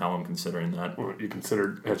chance in hell I'm considering that. Well, you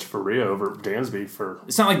considered Hechavarria over Dansby for...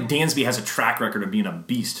 It's not like Dansby has a track record of being a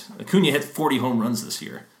beast. Acuna hit 40 home runs this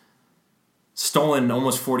year. Stolen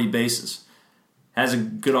almost 40 bases. Has a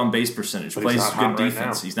good on-base percentage. But plays good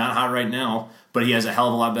defense. Right, he's not hot right now, but he has a hell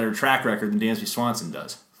of a lot better track record than Dansby Swanson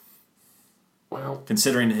does. Well,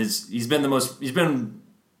 considering he's been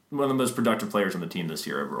one of the most productive players on the team this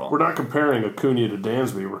year overall. We're not comparing Acuna to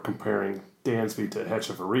Dansby. We're comparing Dansby to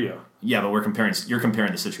Hechavarria. Yeah, but you're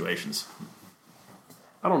comparing the situations.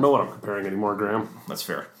 I don't know what I'm comparing anymore, Graham. That's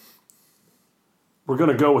fair. We're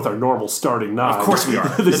going to go with our normal starting nine. Of course we are.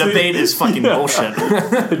 The debate is fucking bullshit.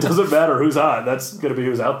 It doesn't matter who's hot. That's going to be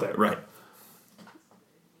who's out there. Right.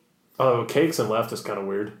 Oh, Cakes and left is kind of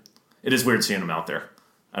weird. It is weird seeing him out there.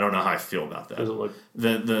 I don't know how I feel about that. Does it look...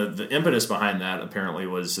 The impetus behind that apparently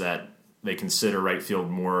was that they consider right field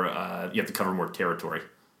more. You have to cover more territory,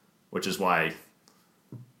 which is why.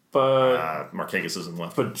 But Markakis is in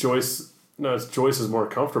left. But Joyce is more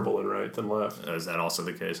comfortable in right than left. Is that also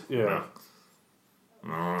the case? Yeah.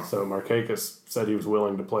 No. So Markakis said he was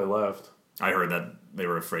willing to play left. I heard that they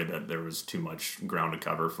were afraid that there was too much ground to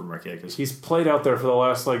cover for Markakis. He's played out there for the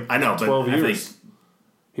last 12 years.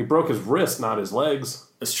 He broke his wrist, not his legs.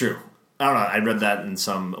 It's true. I don't know. I read that in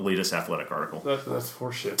some elitist athletic article. That's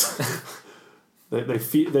horseshit.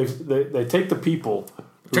 they take the people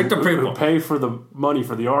who pay for the money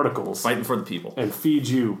for the articles, fighting for the people, and feed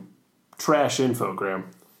you trash info, Graham.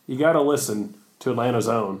 You got to listen to Atlanta's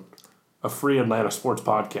Own, a free Atlanta sports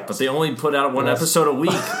podcast. But they only put out one episode a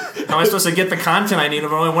week. How am I supposed to get the content I need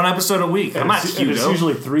of only one episode a week? I'm not Hugo. It's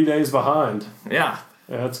usually 3 days behind. Yeah,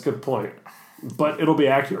 that's a good point. But it'll be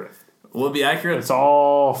accurate. Will it be accurate? It's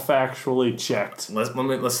all factually checked.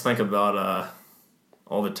 Let's think about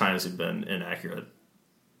all the times it's been inaccurate.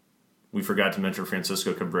 We forgot to mention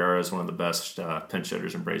Francisco Cabrera is one of the best pinch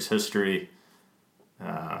hitters in Braves history.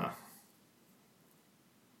 You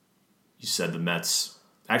said the Mets.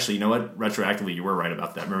 Actually, you know what? Retroactively, you were right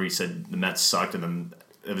about that. Remember, you said the Mets sucked, and then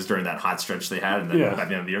it was during that hot stretch they had, and then at the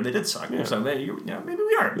end of the year they did suck. Yeah. So maybe we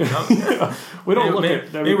are. We don't look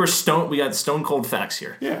at. Maybe we're stone. We got stone cold facts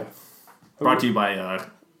here. Yeah. Brought to you by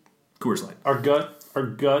Coors Light. Our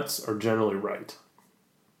guts are generally right,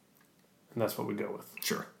 and that's what we go with.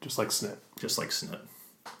 Sure. Just like Snit.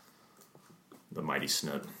 The mighty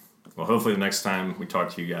Snit. Well, hopefully the next time we talk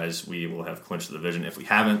to you guys, we will have clinched the division. If we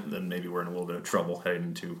haven't, then maybe we're in a little bit of trouble heading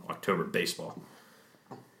into October baseball.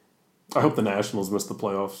 I hope the Nationals miss the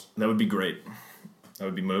playoffs. That would be great. I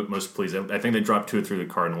would be most pleased. I think they dropped 2 or 3 to the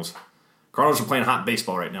Cardinals. Cardinals are playing hot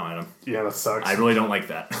baseball right now, Adam. Yeah, that sucks. I really don't like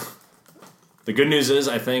that. The good news is,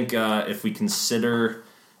 I think if we consider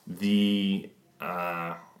the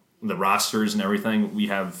rosters and everything,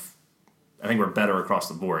 I think we're better across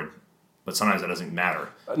the board. But sometimes that doesn't matter.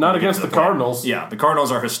 Not against the Cardinals. Yeah, the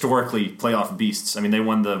Cardinals are historically playoff beasts. I mean, they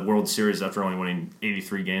won the World Series after only winning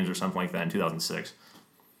 83 games or something like that in 2006.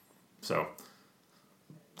 So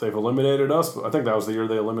they've eliminated us. I think that was the year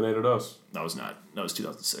they eliminated us. That was not. That was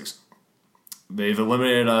 2006. They've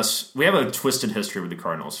eliminated us. We have a twisted history with the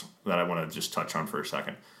Cardinals that I want to just touch on for a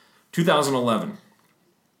second. 2011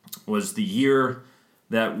 was the year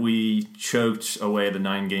that we choked away the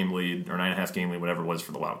 9-game lead, or 9.5-game lead, whatever it was,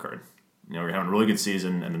 for the wild card. We were having a really good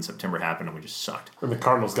season, and then September happened, and we just sucked. And the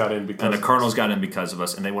Cardinals got in because of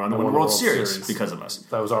us, and they went on to win the World Series because of us.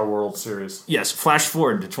 That was our World Series. Yes. Flash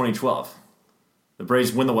forward to 2012. The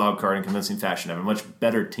Braves win the wild card in convincing fashion, have a much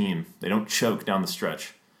better team. They don't choke down the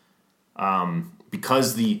stretch.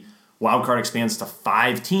 Because the wild card expands to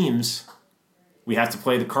 5 teams, we have to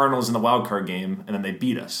play the Cardinals in the wild card game, and then they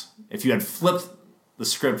beat us. If you had flipped the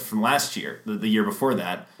script from last year, the year before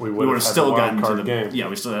that, we would have still gotten to the game. Yeah,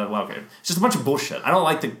 we still had a wild card. It's just a bunch of bullshit. I don't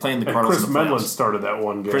like playing the Cardinals. Chris in the playoffs. Medlin started that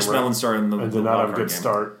one game. Chris Medlin started in the and did not have a good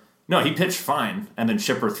start. No, he pitched fine, and then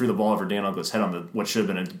Chipper threw the ball over Dan Uggla's head on what should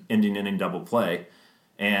have been an ending inning double play,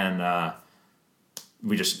 and it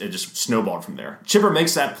just snowballed from there. Chipper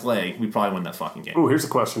makes that play, we probably win that fucking game. Ooh, here's a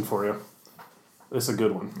question for you. This is a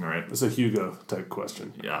good one. All right, this is a Hugo type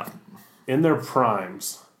question. Yeah. In their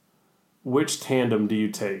primes, which tandem do you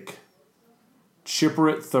take? Chipper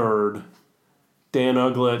at third, Dan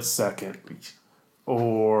Uggla at second,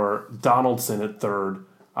 or Donaldson at third,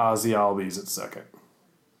 Ozzie Albies at second?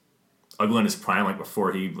 Uggla in his prime, like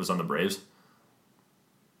before he was on the Braves?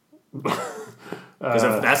 Because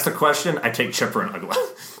if that's the question, I take Chipper and Uggla.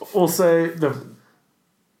 We'll say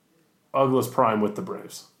Uggla's prime with the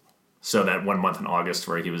Braves. So that 1 month in August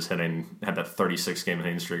where he was had that 36-game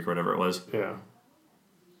hitting streak or whatever it was? Yeah.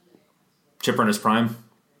 Chipper in his prime?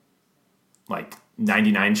 Like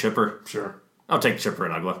 99 Chipper? Sure. I'll take Chipper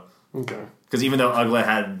and Uggla. Okay. Because even though Uggla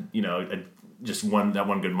had, just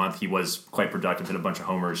one good month, he was quite productive, hit a bunch of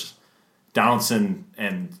homers. Donaldson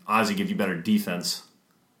and Ozzie give you better defense.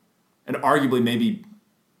 And arguably maybe,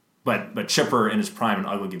 but Chipper in his prime and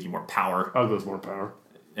Uggla give you more power. Uggla's more power.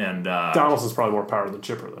 And Donaldson's probably more power than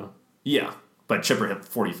Chipper, though. Yeah, but Chipper hit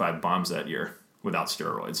 45 bombs that year without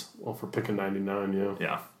steroids. Well, for picking 99, yeah.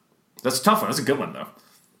 Yeah. That's a tough one. That's a good one, though.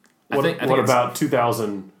 What about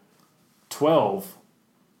 2012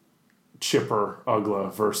 Chipper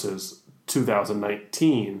Uggla versus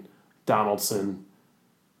 2019 Donaldson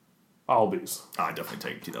Albies? I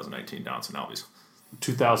definitely take 2019 Donaldson Albies.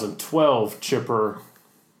 2012 Chipper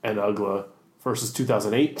and Uggla versus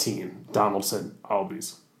 2018 Donaldson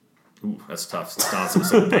Albies. Ooh, that's tough. Donaldson's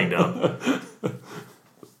so banged up.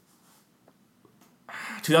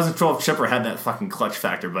 2012 Chipper had that fucking clutch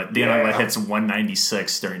factor, but Dan Uggla hits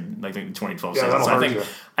 196 during the 2012 season. So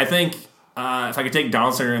I think if I could take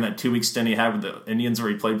Donaldson during that 2-week stint he had with the Indians where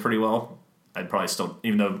he played pretty well, I'd probably still,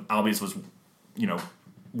 even though Albies was,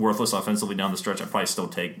 worthless offensively down the stretch, I'd probably still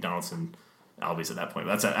take Donaldson Albies at that point.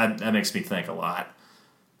 But that makes me think a lot.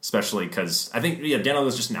 Especially because I think, Dan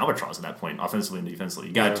Uggla's just an albatross at that point, offensively and defensively.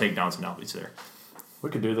 You got to take Donaldson Albies there. We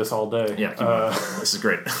could do this all day. Yeah, this is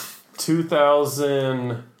great.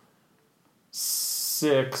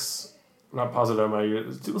 2006, I'm not positive on my year.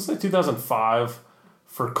 Let's say 2005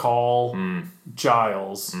 for Call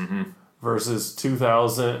Giles versus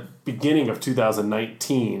beginning of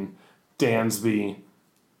 2019 Dansby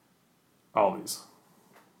Albies.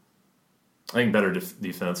 I think better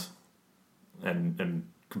defense and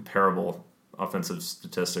comparable offensive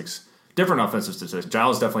statistics. Different offensive statistics.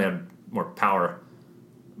 Giles definitely had more power,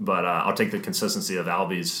 but I'll take the consistency of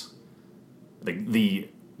Albies, the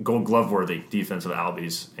Gold Glove-worthy defense of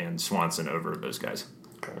Albies and Swanson over those guys.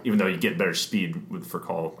 Okay. Even though you get better speed for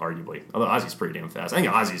Call, arguably. Although Ozzie's pretty damn fast. I think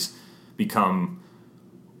Ozzie's become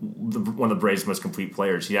one of the Braves' most complete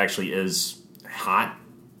players. He actually is hot.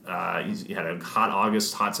 He had a hot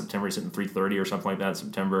August, hot September. He's hitting 330 or something like that in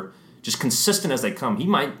September. Just consistent as they come. He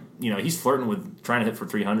might, he's flirting with trying to hit for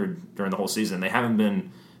 300 during the whole season. They haven't been,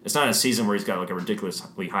 it's not a season where he's got like a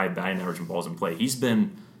ridiculously high batting average and balls in play. He's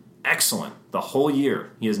been excellent the whole year.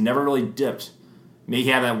 He has never really dipped. Maybe he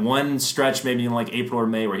had that one stretch maybe in like April or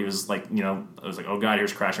May where he was like, I was like, oh God,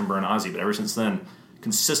 here's crash and burn Ozzie. But ever since then,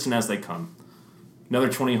 consistent as they come. Another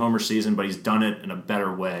 20-homer season, but he's done it in a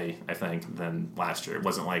better way, I think, than last year. It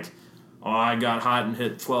wasn't like, oh, I got hot and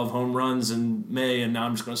hit 12 home runs in May, and now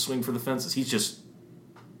I'm just going to swing for the fences. He's just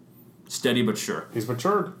steady but sure. He's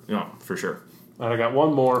matured. Yeah, for sure. And I got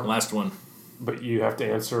one more. Last one. But you have to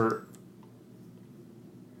answer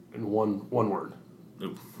in one word.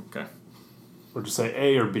 Ooh, okay. Or just say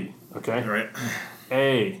A or B, okay? All right.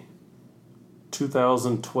 A,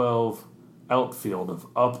 2012 outfield of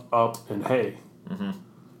Up, and Hey. Mm-hmm.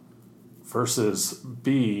 Versus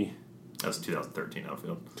B. That was 2013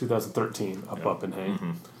 outfield. 2013 Up, and Hey.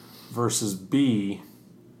 Mm-hmm. Versus B,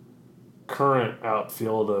 current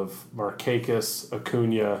outfield of Markakis,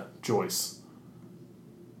 Acuna, Joyce.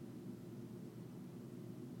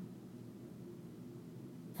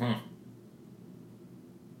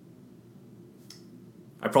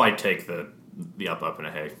 I'd probably take the Up, and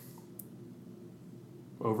a Hey.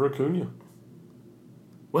 Over Acuna.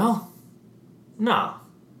 Well, no.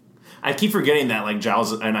 I keep forgetting that, like,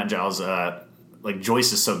 like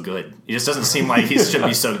Joyce is so good. He just doesn't seem like he should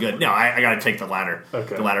be so good. No, I got to take the latter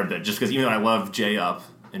bit, just because even though I love Jay Up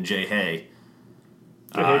and Jay Hay.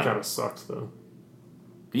 Jay Hay kind of sucked though.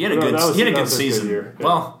 He had a good season. Good yeah.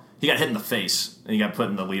 Well, he got hit in the face and he got put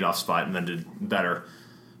in the leadoff spot and then did better.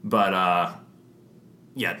 But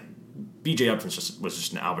yeah, BJ Upton was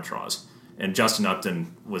just an albatross. And Justin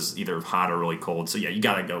Upton was either hot or really cold. So, yeah, you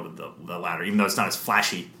got to go with the latter, even though it's not as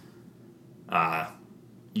flashy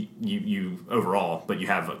you overall. But you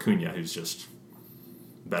have Acuna, who's just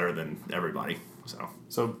better than everybody.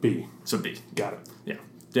 So B. Got it. Yeah.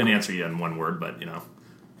 Didn't answer you in one word, but,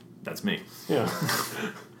 that's me. Yeah.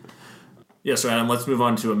 Yeah, so, Adam, let's move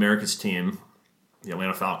on to America's team, the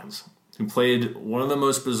Atlanta Falcons, who played one of the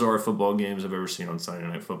most bizarre football games I've ever seen on Sunday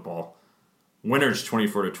Night Football. Winners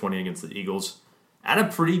 24-20 against the Eagles at a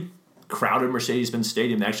pretty crowded Mercedes-Benz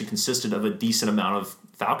Stadium that actually consisted of a decent amount of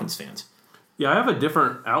Falcons fans. Yeah, I have a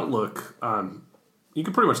different outlook. You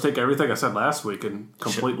can pretty much take everything I said last week and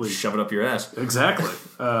completely shove it up your ass. Exactly.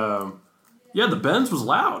 Yeah, the Benz was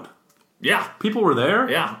loud. Yeah, people were there.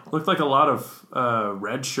 Yeah, looked like a lot of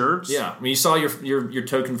red shirts. Yeah, I mean, you saw your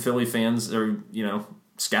token Philly fans. They're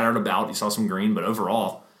scattered about. You saw some green, but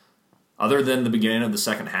overall. Other than the beginning of the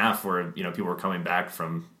second half where, people were coming back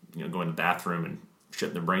from, going to the bathroom and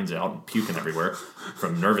shitting their brains out and puking everywhere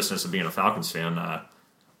from nervousness of being a Falcons fan,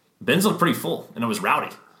 Ben's looked pretty full, and it was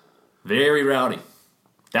rowdy. Very rowdy.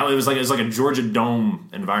 It was like a Georgia Dome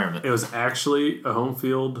environment. It was actually a home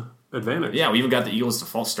field advantage. Yeah, we even got the Eagles to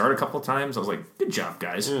false start a couple of times. I was like, good job,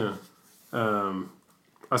 guys. Yeah.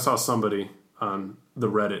 I saw somebody on the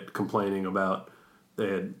Reddit complaining about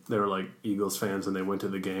they were like Eagles fans and they went to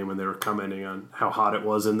the game and they were commenting on how hot it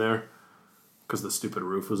was in there because the stupid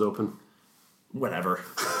roof was open. Whatever.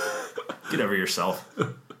 Get over yourself.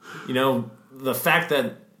 The fact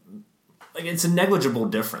that it's a negligible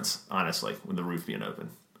difference, honestly, with the roof being open.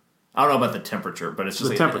 I don't know about the temperature, but it's just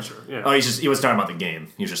the temperature. Yeah. Oh, he was talking about the game.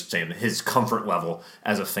 He was just saying his comfort level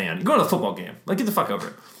as a fan. You go to a football game, get the fuck over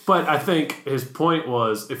it. But I think his point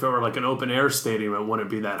was, if it were like an open air stadium, it wouldn't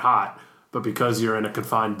be that hot. But because you're in a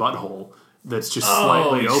confined butthole that's just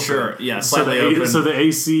slightly open. Sure. Yeah, slightly open. So the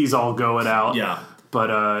AC's all going out. Yeah.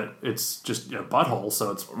 But it's just a butthole,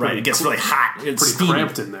 so it's right. It gets really hot. It's pretty steamy.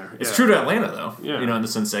 cramped in there. It's true to Atlanta, though. Yeah. In the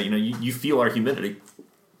sense that you feel our humidity.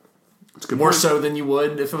 It's good more so than you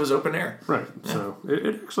would if it was open air. Right. Yeah. So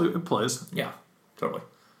it actually plays. Yeah. Totally.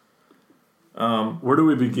 Where do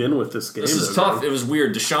we begin with this game? This is tough. Man? It was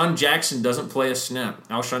weird. Deshaun Jackson doesn't play a snap.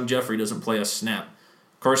 Alshon Jeffrey doesn't play a snap.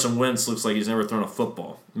 Carson Wentz looks like he's never thrown a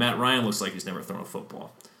football. Matt Ryan looks like he's never thrown a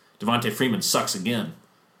football. Devontae Freeman sucks again.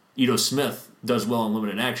 Ito Smith does well in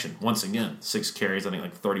limited action once again. 6 carries, I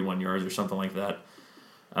think 31 yards or something like that.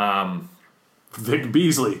 Vic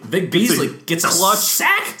Beasley gets a clutch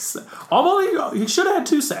sack. Almost, he should have had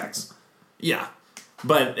 2 sacks. Yeah,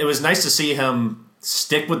 but it was nice to see him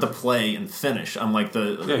stick with the play and finish. Unlike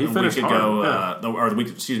the week ago,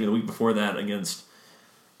 the week before that against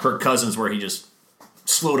Kirk Cousins, where he just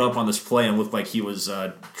slowed up on this play and looked like he was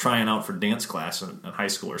trying out for dance class in high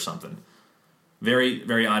school or something. Very,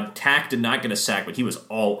 very odd. Tack did not get a sack, but he was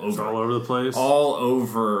all over the place. All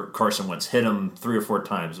over Carson Wentz. Hit him 3 or 4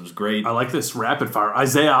 times. It was great. I like this rapid fire.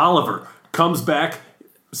 Isaiah Oliver comes back,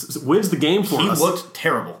 wins the game for us. He looked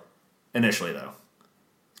terrible initially, though.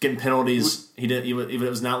 Getting penalties. He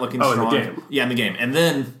was not looking strong. In the game. Yeah, in the game. And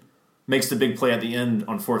then makes the big play at the end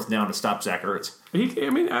on 4th down to stop Zach Ertz.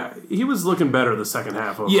 He was looking better the second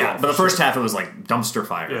half. Overall, yeah, but the first half it was like dumpster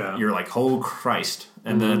fire. Yeah. You're like, oh Christ.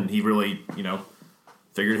 And then he really,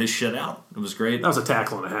 figured his shit out. It was great. That was a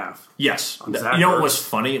tackle and a half. Yes. What was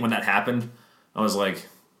funny when that happened? I was like,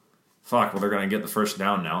 fuck, well, they're going to get the first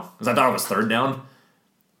down now. Because I thought it was 3rd down.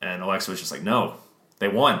 And Alexa was just like, no, they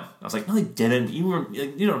won. I was like, no, they didn't. You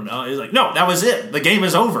don't know. He was like, no, that was it. The game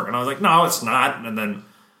is over. And I was like, no, it's not. And then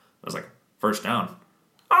I was like, 1st down.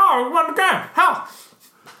 Oh, we won the game. How?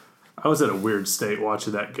 I was in a weird state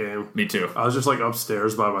watching that game. Me too. I was just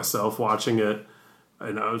upstairs by myself watching it.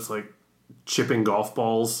 And I was chipping golf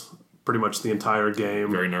balls pretty much the entire game.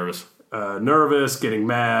 Very nervous. Nervous, getting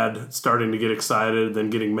mad, starting to get excited, then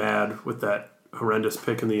getting mad with that horrendous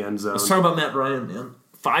pick in the end zone. Let's talk about Matt Ryan, man.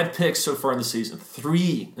 5 picks so far in the season.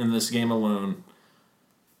 3 in this game alone.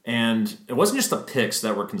 And it wasn't just the picks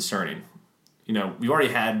that were concerning. We've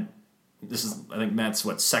already had, this is, I think, Matt's,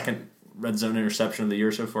 2nd red zone interception of the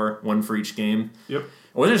year so far. 1 for each game. Yep.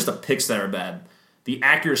 It wasn't just the picks that are bad. The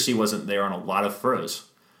accuracy wasn't there on a lot of throws.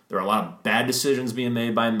 There are a lot of bad decisions being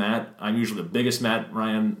made by Matt. I'm usually the biggest Matt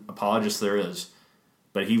Ryan apologist there is.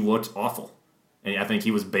 But he looked awful. And I think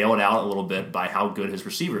he was bailed out a little bit by how good his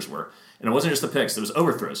receivers were. And it wasn't just the picks. It was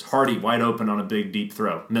overthrows. Hardy, wide open on a big, deep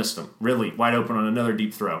throw. Missed him. Ridley, wide open on another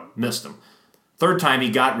deep throw. Missed him. Third time he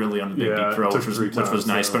got Ridley on a big, deep throw, which was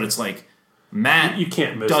nice. Yeah. But it's like, Matt you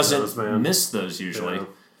can't miss doesn't those, man. miss those usually.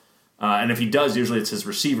 Yeah. And if he does, usually it's his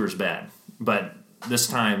receiver's bad. But this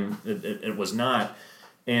time, it was not.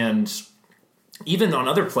 And even on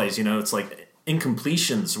other plays, it's like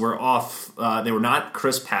incompletions were off. They were not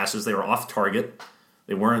crisp passes. They were off target.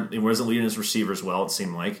 It wasn't leading his receivers well, it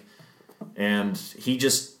seemed like. And he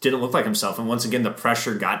just didn't look like himself. And once again, the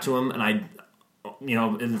pressure got to him. And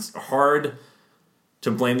it's hard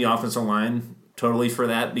to blame the offensive line totally for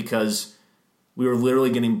that because we were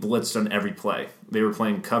literally getting blitzed on every play. They were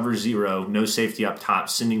playing cover 0, no safety up top,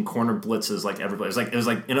 sending corner blitzes like every play. It was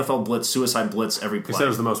like NFL blitz, suicide blitz every play. He said it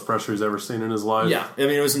was the most pressure he's ever seen in his life. Yeah, I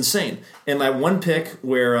mean, it was insane. And that one pick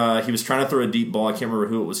where he was trying to throw a deep ball, I can't remember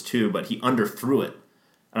who it was to, but he underthrew it.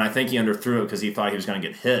 And I think he underthrew it because he thought he was going to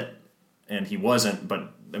get hit, and he wasn't.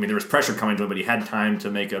 But, I mean, there was pressure coming to him, but he had time to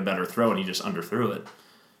make a better throw, and he just underthrew it.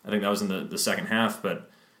 I think that was in the second half, but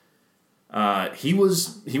he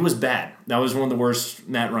was bad. That was one of the worst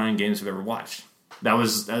Matt Ryan games I've ever watched. That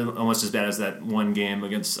was almost as bad as that one game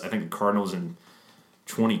against, I think, the Cardinals in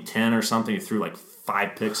 2010 or something. He threw like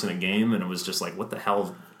 5 picks in a game, and it was just like, what the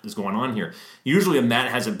hell is going on here? Usually if Matt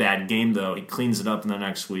has a bad game, though, he cleans it up in the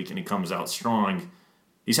next week, and he comes out strong.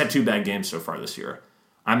 He's had 2 bad games so far this year.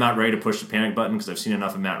 I'm not ready to push the panic button because I've seen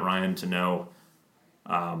enough of Matt Ryan to know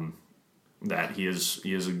that he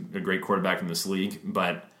is a great quarterback in this league,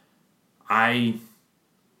 but I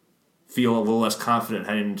feel a little less confident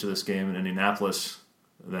heading into this game in Indianapolis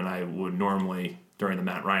than I would normally during the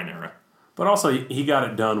Matt Ryan era. But also, he got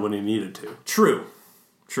it done when he needed to. True.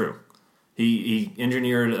 He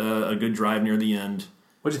engineered a good drive near the end.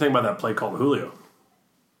 What do you think about that play called Julio?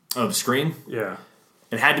 Oh, the screen? Yeah.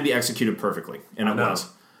 It had to be executed perfectly, and it was.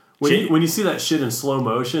 When you see that shit in slow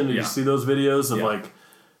motion, and you see those videos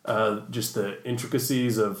of just the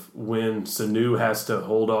intricacies of when Sanu has to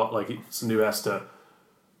hold off, like Sanu has to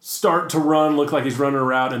start to run, look like he's running a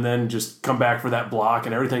route, and then just come back for that block,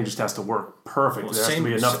 and everything just has to work perfect. There has to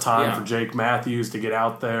be enough time for Jake Matthews to get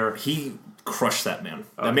out there. He crushed that man.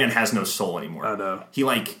 That man has no soul anymore. I know. He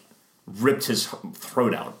ripped his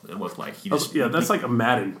throat out, it looked like. That's like a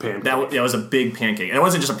Madden pancake. That was a big pancake. And it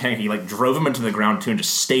wasn't just a pancake. He drove him into the ground, too, and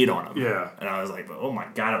just stayed on him. Yeah. And I was like, oh, my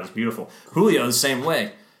God, it was beautiful. Julio, the same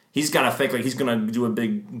way. He's got to fake like he's going to do a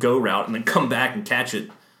big go route and then come back and catch it,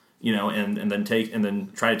 and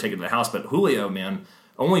then try to take it to the house. But Julio, man,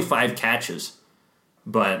 only 5 catches,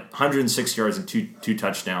 but 106 yards and two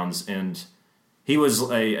touchdowns. And he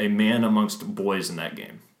was a man amongst boys in that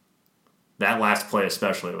game. That last play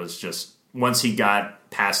especially was just, once he got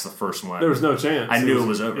past the first one, there was no chance. I knew it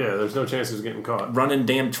was over. Yeah, there's no chance he was getting caught. Running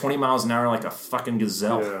damn 20 miles an hour like a fucking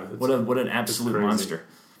gazelle. Yeah, what an absolute monster.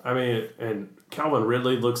 I mean, and Calvin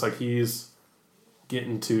Ridley looks like he's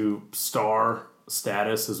getting to star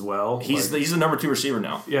status as well. He's the number 2 receiver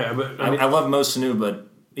now. Yeah, but I love Mo Sanu, but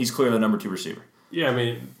he's clearly the number 2 receiver. Yeah, I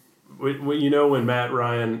mean, when Matt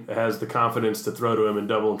Ryan has the confidence to throw to him in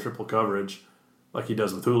double and triple coverage, like he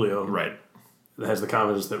does with Julio, right? Has the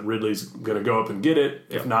confidence that Ridley's going to go up and get it,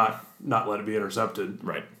 if not let it be intercepted.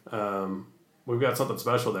 Right. We've got something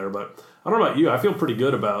special there, but I don't know about you. I feel pretty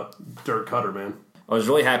good about Dirk Koetter, man. I was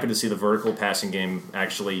really happy to see the vertical passing game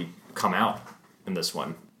actually come out in this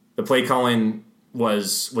one. The play calling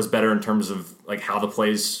was better in terms of how the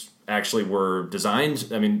plays actually were designed.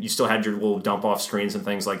 I mean, you still had your little dump off screens and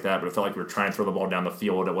things like that, but it felt like we were trying to throw the ball down the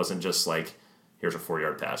field. It wasn't just here's a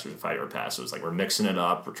 4-yard pass, here's a 5-yard pass. It was we're mixing it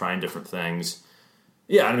up, we're trying different things.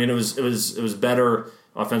 Yeah, I mean, it was better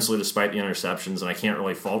offensively despite the interceptions, and I can't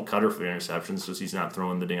really fault Koetter for the interceptions because he's not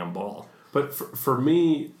throwing the damn ball. But for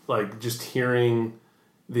me, just hearing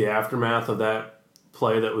the aftermath of that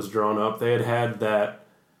play that was drawn up, they had that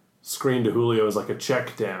screen to Julio as a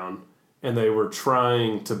check down, and they were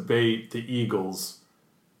trying to bait the Eagles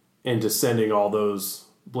into sending all those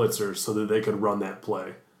blitzers so that they could run that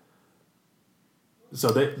play. So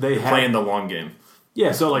they had playing the long game.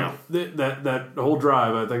 Yeah, so that whole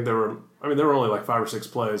drive, I think there were only 5 or 6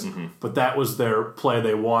 plays, but that was their play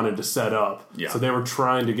they wanted to set up. Yeah. So they were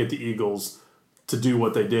trying to get the Eagles to do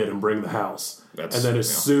what they did and bring the house. And then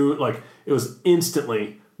soon, it was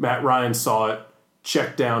instantly, Matt Ryan saw it,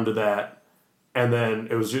 checked down to that, and then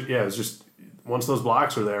it was just once those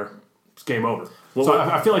blocks were there, it's game over. Well, so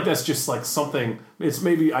I feel like that's just something, it's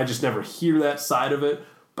maybe I just never hear that side of it,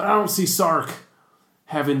 but I don't see Sark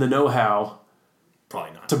having the know-how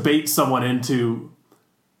probably not to bait someone into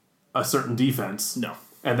a certain defense. No.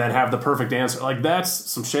 and then have the perfect answer. Like, that's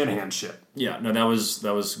some Shanahan shit. Yeah, no, that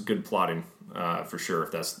was good plotting for sure.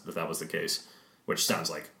 If that was the case, which sounds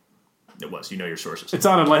like it was. You know your sources. It's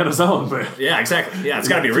on Atlanta's own, but yeah, exactly. Yeah, it's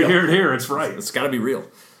got to be real. Hear it here, it's right. It's got to be real.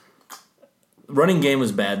 Running game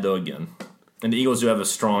was bad though again, and the Eagles do have a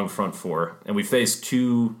strong front four, and we faced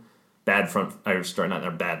two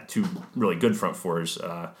really good front fours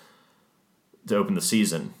to open the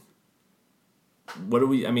season.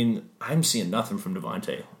 I'm seeing nothing from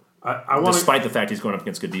Davante. Despite the fact he's going up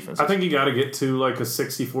against good defense. I think you got to get to like a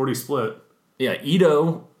 60-40 split. Yeah,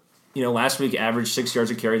 Ito, last week averaged 6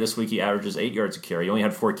 yards a carry. This week he averages 8 yards a carry. He only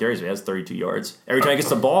had 4 carries, but he has 32 yards. Every time he gets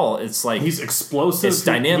the ball, it's like... He's explosive. It's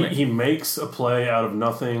dynamic. He makes a play out of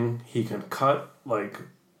nothing. He can cut like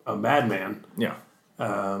a madman. Yeah.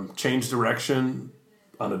 Change direction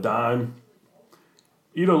on a dime.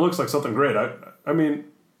 Ito looks like something great. I mean,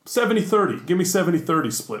 70-30. Give me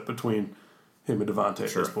 70-30 split between him and Davante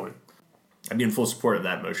at this point. I'd be in full support of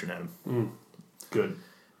that motion, Adam. Good.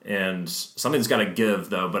 And something's got to give,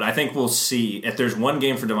 though. But I think we'll see. If there's one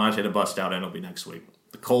game for Davante to bust out, it'll be next week.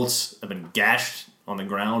 The Colts have been gashed on the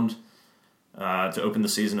ground to open the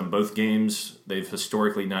season in both games. They've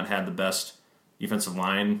historically not had the best defensive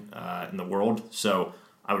line in the world. So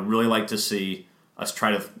I would really like to see us try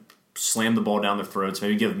to slam the ball down their throats.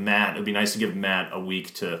 Maybe give Matt. It would be nice to give Matt a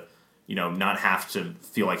week to, not have to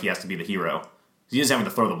feel like he has to be the hero. He is having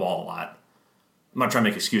to throw the ball a lot. I'm not trying to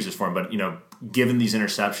make excuses for him, but, given these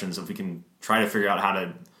interceptions, if we can try to figure out how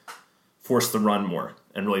to force the run more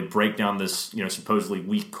and really break down this, supposedly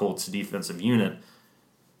weak Colts defensive unit,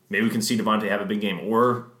 maybe we can see Davante have a big game.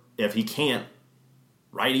 Or if he can't,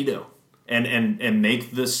 ride Ito and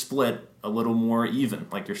make the split a little more even,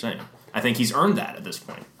 like you're saying. I think he's earned that at this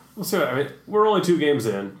point. Well, so, we're only 2 games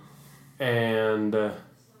in, and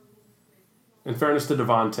in fairness to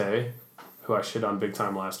Davante, who I shit on big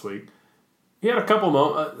time last week, he had a couple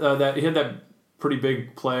moments he had that pretty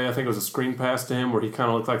big play. I think it was a screen pass to him where he kind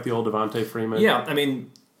of looked like the old Devontae Freeman. Yeah,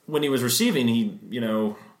 when he was receiving, he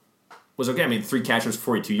was okay. 3 catches,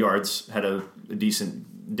 42 yards, had a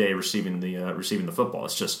decent day receiving the football.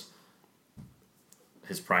 It's just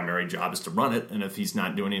his primary job is to run it, and if he's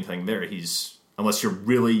not doing anything there, unless you're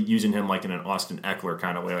really using him like in an Austin Eckler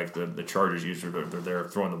kind of way, like the Chargers use, they're there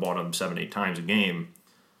throwing the ball to him 7-8 times a game.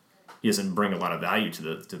 He doesn't bring a lot of value to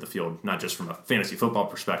the field, not just from a fantasy football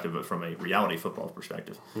perspective, but from a reality football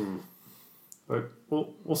perspective. But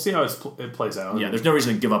we'll see how it plays out. Yeah, there's no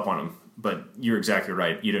reason to give up on him, but you're exactly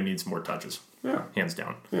right. Ito needs more touches. Yeah, hands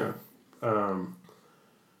down. Yeah.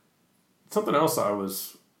 Something else I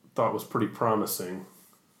thought was pretty promising.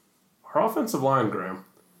 Our offensive line, Graham.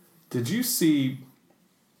 Did you see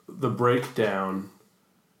the breakdown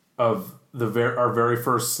of our very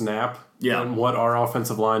first snap? Yeah. And what our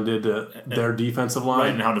offensive line did to their defensive line.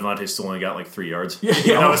 Right, and how Devontae still only got like 3 yards. Yeah,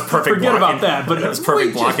 that was perfect forget blocking. about that. But that was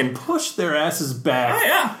perfect blocking. Just pushed their asses back. Oh,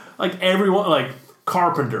 yeah. Like everyone, like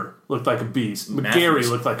Carpenter looked like a beast. McGarry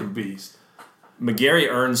looked like a beast. McGarry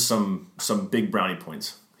earned some big brownie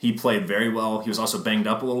points. He played very well. He was also banged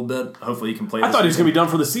up a little bit. Hopefully he can play. I thought he was going to be done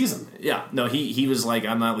for the season. Yeah. No, he was like,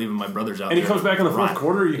 I'm not leaving my brothers out and there. And he comes back in the fourth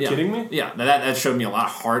quarter? Are you kidding me? Yeah. Now that showed me a lot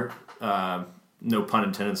of heart. No pun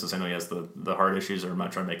intended, since I know he has the heart issues, or I'm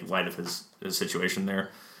not trying to make light of his situation there.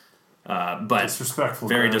 But disrespectful.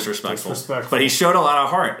 Very disrespectful. But he showed a lot of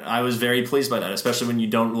heart. I was very pleased by that, especially when you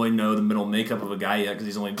don't really know the mental makeup of a guy yet, because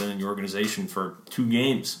he's only been in your organization for 2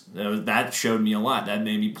 games. That showed me a lot. That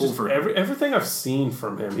made me pull for him. Everything I've seen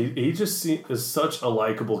from him, he just is such a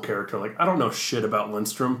likable character. Like, I don't know shit about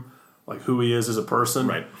Lindstrom, like who he is as a person.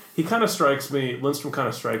 Right. Lindstrom kind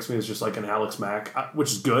of strikes me as just like an Alex Mack,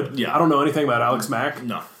 which is good. Yeah. I don't know anything about Alex Mack.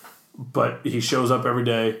 No. But he shows up every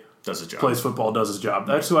day. Does his job. Plays football, does his job.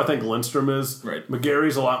 That's who I think Lindstrom is. Right.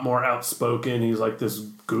 McGarry's a lot more outspoken. He's like this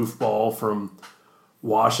goofball from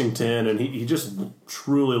Washington, and he just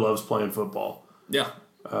truly loves playing football. Yeah.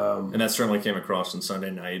 And that certainly came across on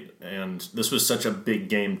Sunday night. And this was such a big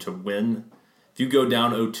game to win. If you go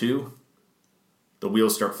down 0-2, the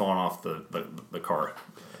wheels start falling off the car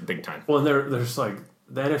big time. Well, and there's like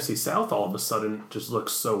the NFC South all of a sudden just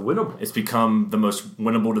looks so winnable. It's become the most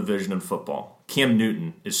winnable division in football. Cam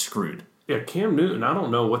Newton is screwed. Yeah, Cam Newton, I don't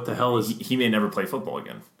know what the hell is... He may never play football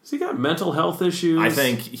again. Has he got mental health issues? I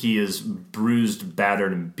think he is bruised,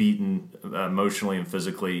 battered, and beaten emotionally and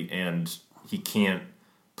physically, and he can't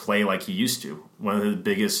play like he used to. One of the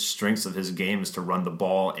biggest strengths of his game is to run the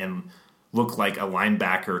ball and look like a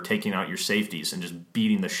linebacker taking out your safeties and just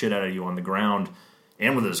beating the shit out of you on the ground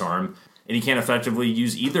and with his arm. And he can't effectively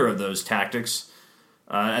use either of those tactics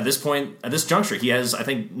At this point, at this juncture, he has, I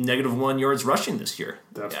think, -1 yards rushing this year.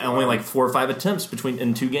 That's only like 4 or 5 attempts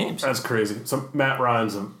in 2 games. That's crazy. So Matt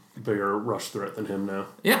Ryan's a bigger rush threat than him now.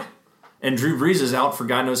 Yeah. And Drew Brees is out for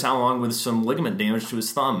God knows how long with some ligament damage to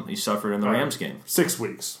his thumb he suffered in the Rams game. 6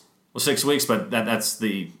 weeks. Well, 6 weeks, but that's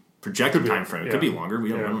the projected time frame. It could be longer. We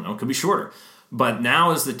don't know. It could be shorter. But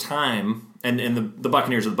now is the time, and the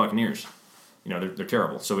Buccaneers are the Buccaneers. You know, they're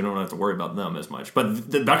terrible, so we don't have to worry about them as much.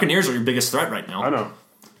 But the Buccaneers are your biggest threat right now. I know.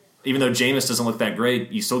 Even though Jameis doesn't look that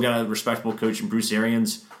great, you still got a respectable coach in Bruce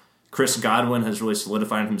Arians. Chris Godwin has really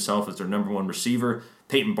solidified himself as their number 1 receiver.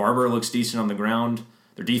 Peyton Barber looks decent on the ground.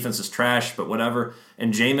 Their defense is trash, but whatever.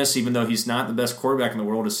 And Jameis, even though he's not the best quarterback in the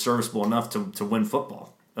world, is serviceable enough to win a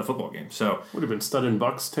football game. So would have been studying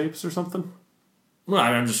Bucks tapes or something. Well,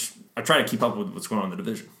 I try to keep up with what's going on in the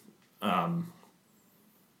division.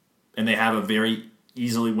 And they have a very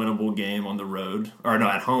easily winnable game on the road, or no,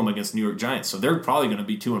 at home against New York Giants. So they're probably going to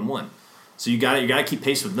be 2-1. So you got to keep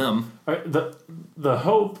pace with them. The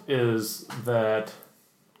hope is that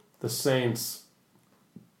the Saints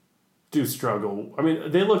do struggle. I mean,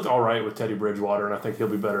 they looked all right with Teddy Bridgewater, and I think he'll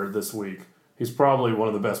be better this week. He's probably one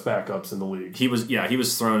of the best backups in the league. He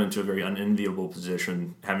was thrown into a very unenviable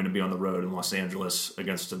position, having to be on the road in Los Angeles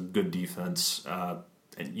against a good defense,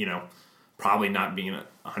 and probably not being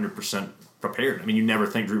 100% prepared. I mean, you never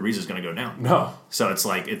think Drew Brees is going to go down. No. So it's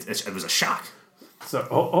like it was a shock. So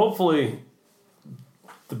hopefully,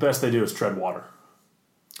 the best they do is tread water.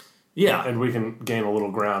 Yeah. And we can gain a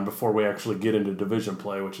little ground before we actually get into division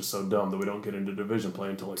play, which is so dumb that we don't get into division play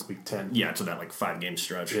until like week 10. Yeah, to that like 5-game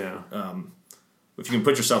stretch. Yeah. If you can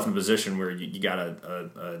put yourself in a position where you got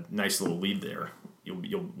a nice little lead there,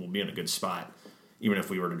 we'll be in a good spot. Even if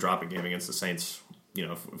we were to drop a game against the Saints,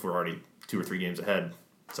 if we're already 2 or 3 games ahead,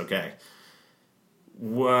 it's okay.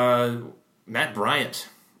 Matt Bryant,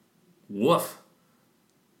 woof.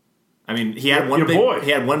 I mean, he had one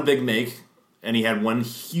big make, and he had one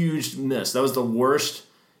huge miss. That was the worst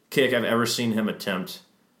kick I've ever seen him attempt.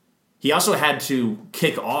 He also had to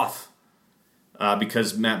kick off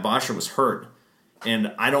because Matt Bosher was hurt.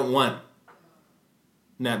 And I don't want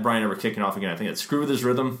Matt Bryant ever kicking off again. I think it's screw with his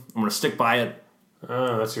rhythm. I'm going to stick by it.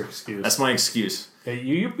 Oh, that's your excuse. That's my excuse. Hey,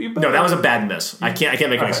 you no, that was a bad miss. I can't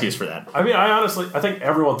make an excuse for that. I mean, I think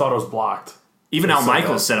everyone thought it was blocked. Even Al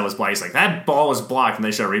Michaels said it was blocked. He's like, that ball was blocked, and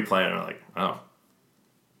they showed a replay, and they're like, oh.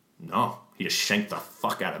 No. He just shanked the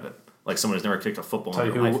fuck out of it. Like someone who's never kicked a football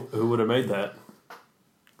in their life. Who would have made that?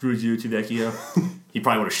 Drew Tuvecchio. He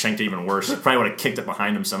probably would have shanked it even worse. He probably would have kicked it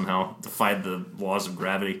behind him somehow, defied the laws of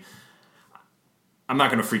gravity. I'm not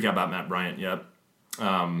going to freak out about Matt Bryant yet,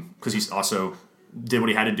 because he's also did what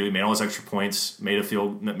he had to do. He made all his extra points, made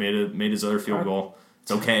his other field goal.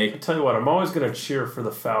 It's okay. I tell you what, I'm always going to cheer for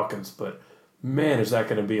the Falcons, but man, is that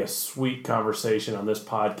going to be a sweet conversation on this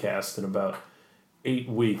podcast in about 8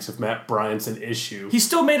 weeks if Matt Bryant's an issue. He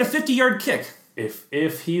still made a 50-yard kick.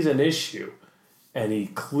 If he's an issue, and he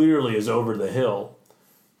clearly is over the hill,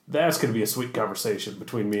 that's going to be a sweet conversation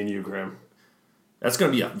between me and you, Graham. That's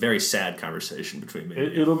going to be a very sad conversation between me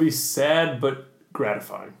and you. It'll be sad but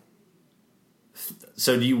gratifying.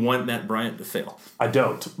 So do you want Matt Bryant to fail? I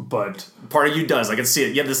don't, but... Part of you does. I can see it.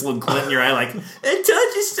 You have this little glint in your eye like, I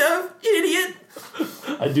told you so, idiot.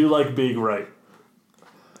 I do like being right.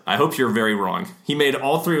 I hope you're very wrong. He made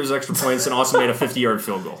all 3 of his extra points and also made a 50-yard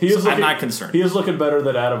field goal. I'm not concerned. He is looking better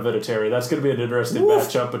than Adam Vinatieri. That's going to be an interesting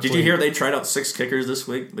matchup. Did you hear they tried out 6 kickers this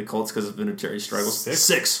week? The Colts because of Vinatieri's struggles.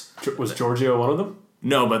 6? Was Giorgio one of them?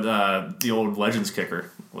 No, but the old Legends kicker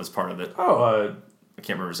was part of it. Oh, I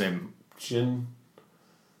can't remember his name. Jin.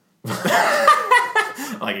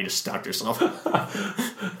 Like you just stopped yourself.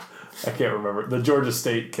 I can't remember. The Georgia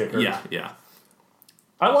State kicker. Yeah.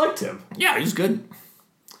 I liked him. Yeah, he was good.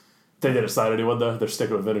 They didn't sign anyone, though? They're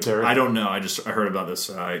sticking with Vinatieri? I don't know. I heard about this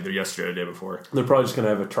either yesterday or the day before. They're probably just going to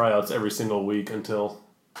have a tryouts every single week until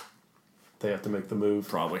they have to make the move.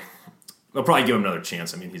 Probably. They'll probably give him another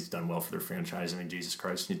chance. I mean, he's done well for their franchise. I mean, Jesus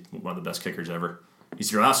Christ, he's one of the best kickers ever.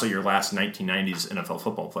 He's also your last 1990s NFL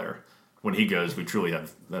football player. When he goes, we truly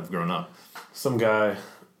have grown up. Some guy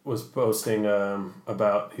was posting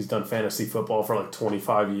about he's done fantasy football for like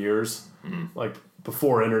 25 years. Mm-hmm. Like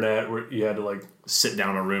before internet, where you had to like sit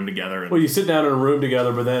down in a room together. Well, you sit down in a room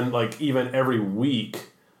together, but then like even every week,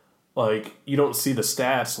 like you don't see the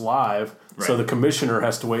stats live. Right. So the commissioner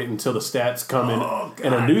has to wait until the stats come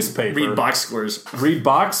in a newspaper. Read box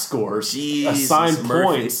scores. Jesus assign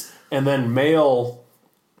points, and then mail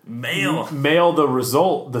the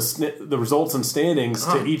results and standings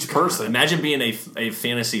to each person. Imagine being a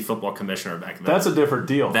fantasy football commissioner back then. That's a different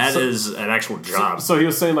deal. That is an actual job. So he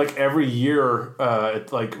was saying like every year,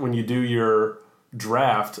 like when you do your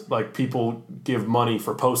draft, like people give money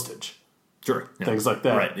for postage. Sure. Yeah. Things like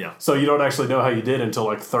that. Right, yeah. So you don't actually know how you did until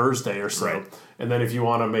like Thursday or so. Right. And then if you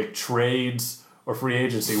want to make trades or free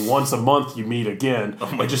agency, once a month you meet again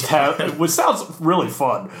and just have, which sounds really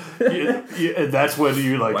fun. And that's when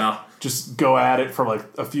you just go at it for like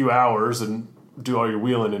a few hours and do all your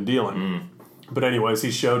wheeling and dealing. But anyways, he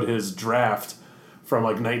showed his draft from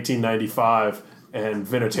like 1995. And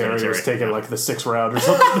Vinatieri was taking like the 6th round or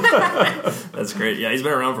something. That's great. Yeah, he's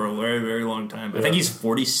been around for a very, very long time. I think he's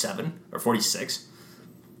 47 or 46.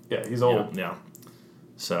 Yeah, he's old. Yeah.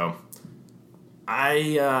 So, how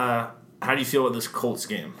do you feel about this Colts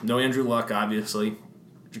game? No Andrew Luck, obviously.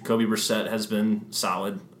 Jacoby Brissett has been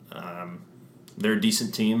solid. They're a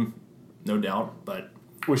decent team, no doubt, but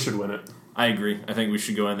we should win it. I agree. I think we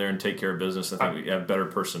should go in there and take care of business. I think we have better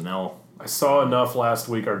personnel. I saw enough last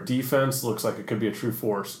week. Our defense looks like it could be a true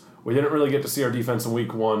force. We didn't really get to see our defense in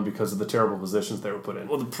week 1 because of the terrible positions they were put in.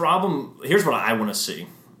 Well, the problem, here's what I want to see.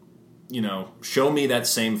 Show me that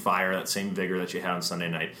same fire, that same vigor that you had on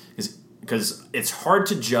Sunday night. Because it's hard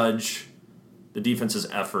to judge the defense's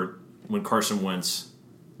effort when Carson Wentz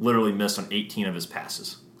literally missed on 18 of his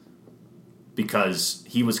passes. Because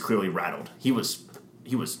he was clearly rattled. He was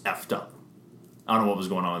effed up. I don't know what was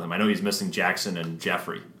going on with him. I know he's missing Jackson and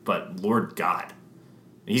Jeffrey, but Lord God,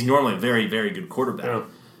 he's normally a very, very good quarterback.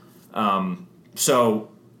 Yeah.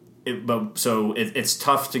 It's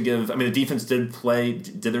tough to give. I mean, the defense did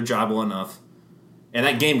their job well enough, and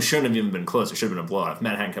that game shouldn't have even been close. It should have been a blowout. If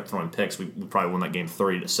Matt hadn't kept throwing picks, we probably won that game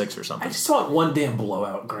 30-6 or something. I just want one damn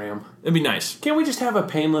blowout, Graham. It'd be nice. Can't we just have a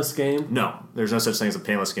painless game? No, there's no such thing as a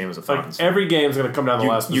painless game as a Falcons. Like every game's going to come down to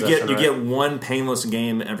the last possession. You get one painless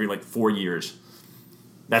game every 4 years.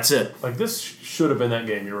 That's it. Like this should have been that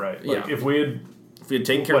game. You're right. Like yeah. If we had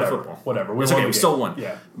taken care of football, whatever. We still won.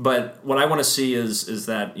 Yeah. But what I want to see is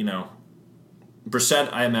that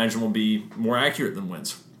Brissett, I imagine, will be more accurate than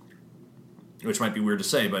Wentz, which might be weird to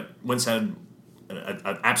say, but Wentz had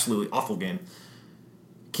an absolutely awful game.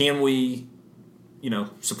 Can we,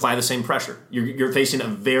 supply the same pressure? You're facing a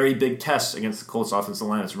very big test against the Colts offensive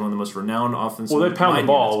line. It's one of the most renowned offensive line. Well, they pound the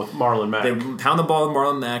ball with Marlon Mack. They pound the ball with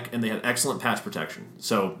Marlon Mack, and they have excellent pass protection.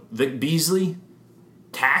 So Vic Beasley,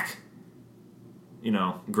 Tack,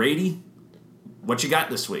 Grady, what you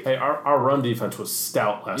got this week? Hey, our run defense was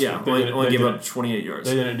stout last week. Yeah, only gave up 28 yards.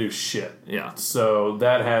 They didn't do shit. Yeah. So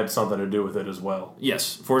that had something to do with it as well.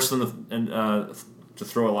 Yes, forced them to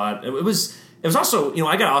throw a lot. It was also,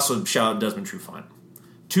 I got to also shout out Desmond Trufant.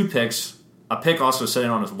 2 picks. A pick also sitting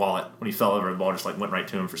on his wallet when he fell over. The ball just went right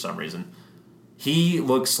to him for some reason. He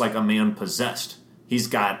looks like a man possessed. He's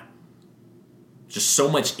got just so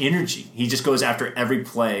much energy. He just goes after every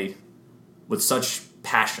play with such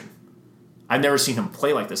passion. I've never seen him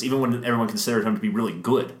play like this, even when everyone considered him to be really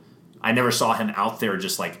good. I never saw him out there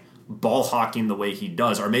just ball hawking the way he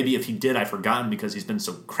does. Or maybe if he did, I've forgotten because he's been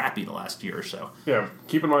so crappy the last year or so. Yeah,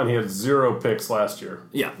 keep in mind he had 0 picks last year.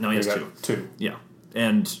 Yeah, no, he has 2. 2. Yeah.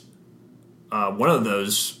 And one of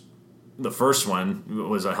those, the first one,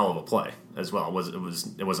 was a hell of a play as well.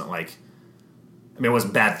 It wasn't like, it was a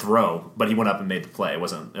bad throw, but he went up and made the play. It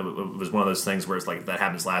was one of those things where it's like, if that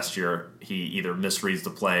happens last year, he either misreads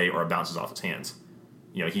the play or it bounces off his hands.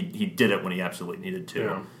 He did it when he absolutely needed to.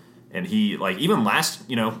 Yeah. And he, even last,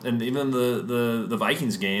 and even the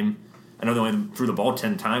Vikings game, I know they only threw the ball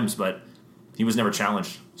 10 times, but he was never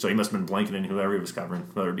challenged. So he must have been blanketing whoever he was covering,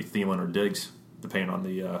 whether it be Thielen or Diggs, depending on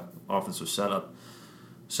the offensive setup.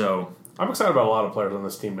 So I'm excited about a lot of players on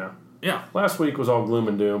this team now. Yeah. Last week was all gloom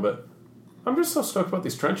and doom, but I'm just so stoked about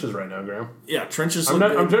these trenches right now, Graham. Yeah, trenches. I'm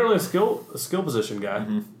generally a skill position guy.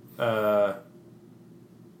 Mm-hmm.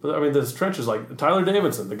 But this trenches, like Tyler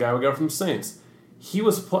Davidson, the guy we got from the Saints,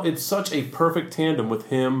 it's such a perfect tandem with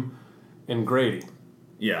him and Grady.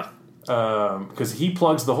 Yeah. Because he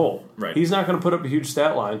plugs the hole. Right. He's not going to put up a huge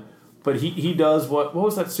stat line, but he does what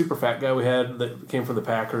was that super fat guy we had that came from the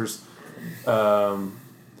Packers? On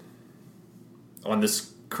this.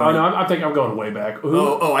 Oh no, I think I'm going way back.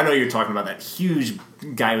 Oh, I know you're talking about that huge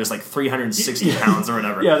guy who was 360 pounds or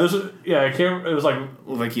whatever. Yeah, I can't. It was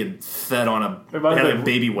like he had fed on a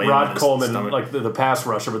baby weight. Rod Coleman, the pass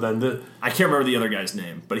rusher, but then I can't remember the other guy's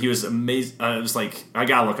name, but he was amazing. It was I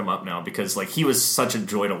gotta look him up now because he was such a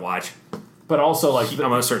joy to watch. But also I'm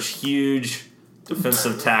gonna search huge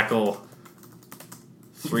defensive tackle,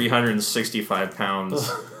 365 pounds,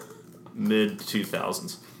 mid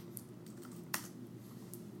 2000s.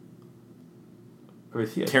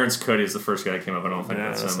 Terrence Cody is the first guy that came up. I don't think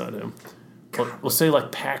that's not him. We'll say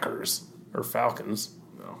Packers or Falcons.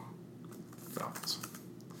 No, Falcons.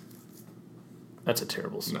 That's a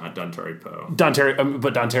terrible. Not Dontari Poe. But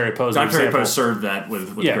Dontari Poe's an example. Dontari Poe served that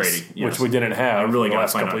with Grady. Yes. Which we didn't have. I really got to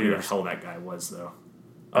find out who the hell that guy was, though.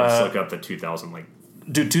 Let's look up the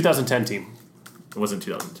 2010 team. It wasn't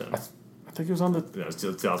 2010. I think it was on the... It was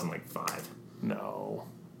 2005. No.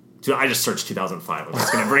 I just searched 2005. I'm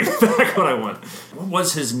just going to bring back what I want. What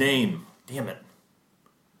was his name? Damn it.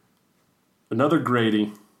 Another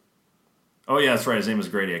Grady. Oh, yeah, that's right. His name was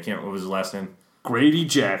Grady. What was his last name? Grady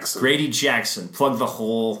Jackson. Grady Jackson. Plugged the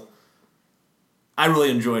hole. I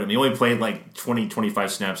really enjoyed him. He only played like 20,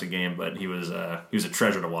 25 snaps a game, but he was a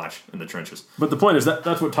treasure to watch in the trenches. But the point is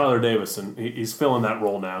that's what Tyler Davis, and he's filling that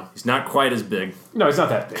role now. He's not quite as big. No, he's not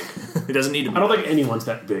that big. He doesn't need to be. I don't think anyone's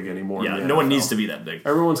that big anymore. Yeah, no one needs to be that big.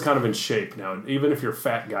 Everyone's kind of in shape now. Even if you're a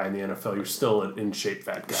fat guy in the NFL, you're still an in shape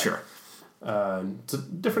fat guy. Sure. It's a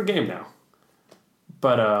different game now.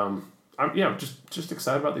 But I'm just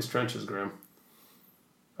excited about these trenches, Graham.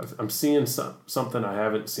 I'm seeing something I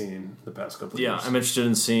haven't seen the past couple of years. Yeah, I'm interested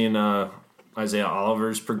in seeing Isaiah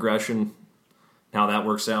Oliver's progression, how that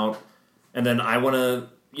works out. And then I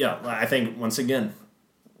think, once again,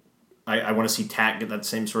 I want to see Tack get that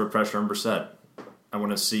same sort of pressure on Brissett. I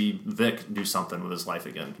want to see Vic do something with his life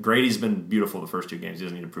again. Grady's been beautiful the first 2 games. He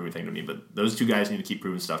doesn't need to prove anything to me, but those 2 guys need to keep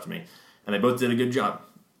proving stuff to me. And they both did a good job.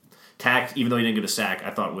 Tack, even though he didn't get a sack, I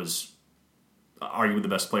thought was arguably the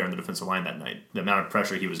best player on the defensive line that night. The amount of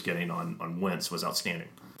pressure he was getting on Wentz was outstanding.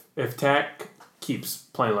 If Tack keeps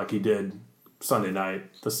playing like he did Sunday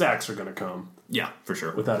night, the sacks are going to come. Yeah, for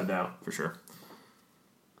sure. Without a doubt. For sure.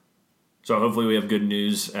 So hopefully we have good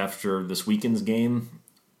news after this weekend's game.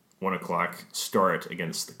 1 o'clock start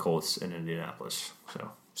against the Colts in Indianapolis. So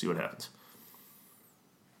see what happens.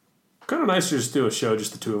 Kind of nice to just do a show,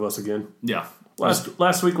 just the 2 of us again. Yeah.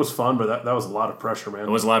 Last week was fun, but that was a lot of pressure, man. It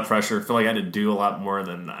was a lot of pressure. I feel like I had to do a lot more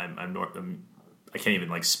than I can't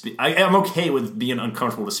even speak. I'm okay with being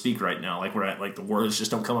uncomfortable to speak right now, where the words just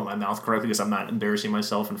don't come out of my mouth correctly because I'm not embarrassing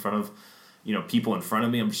myself in front of people in front of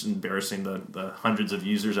me. I'm just embarrassing the hundreds of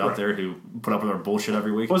users out there who put up with our bullshit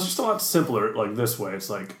every week. Well, it's just a lot simpler this way. It's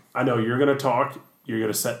like, I know you're going to talk, you're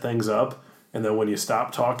going to set things up, and then when you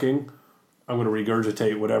stop talking, I'm going to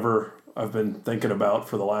regurgitate whatever I've been thinking about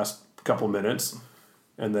for the last couple minutes,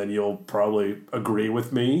 and then you'll probably agree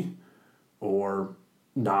with me or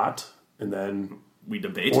not, and then we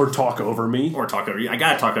debate or talk over me or talk over you. I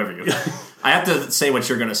gotta talk over you. I have to say what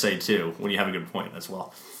you're gonna say too when you have a good point as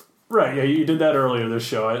well. Right? Yeah, you did that earlier this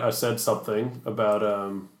show. I said something about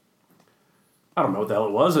I don't know what the hell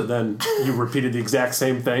it was, and then you repeated the exact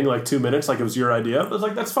same thing 2 minutes, like it was your idea. I was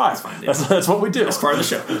like, that's fine. Yeah. That's what we do. That's part of the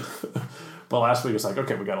show. But last week it's like,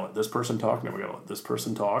 okay, we got to let this person talk, now we got to let this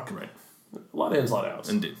person talk. Right. A lot of ins, a lot of outs.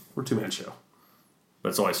 Indeed. We're a 2-man show. But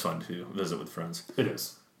it's always fun to visit with friends. It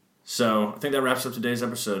is. So I think that wraps up today's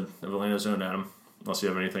episode of Atlanta Zone, Adam. Unless you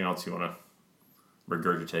have anything else you want to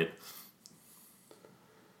regurgitate.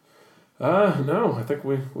 No, I think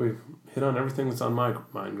we hit on everything that's on my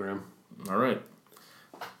mind, Graham. All right.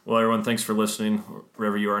 Well, everyone, thanks for listening,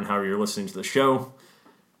 wherever you are and however you're listening to the show.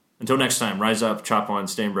 Until next time, rise up, chop on,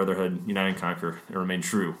 stay in brotherhood, unite and conquer, and remain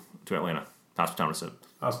true to Atlanta. Hospitality.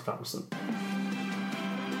 Hospitality.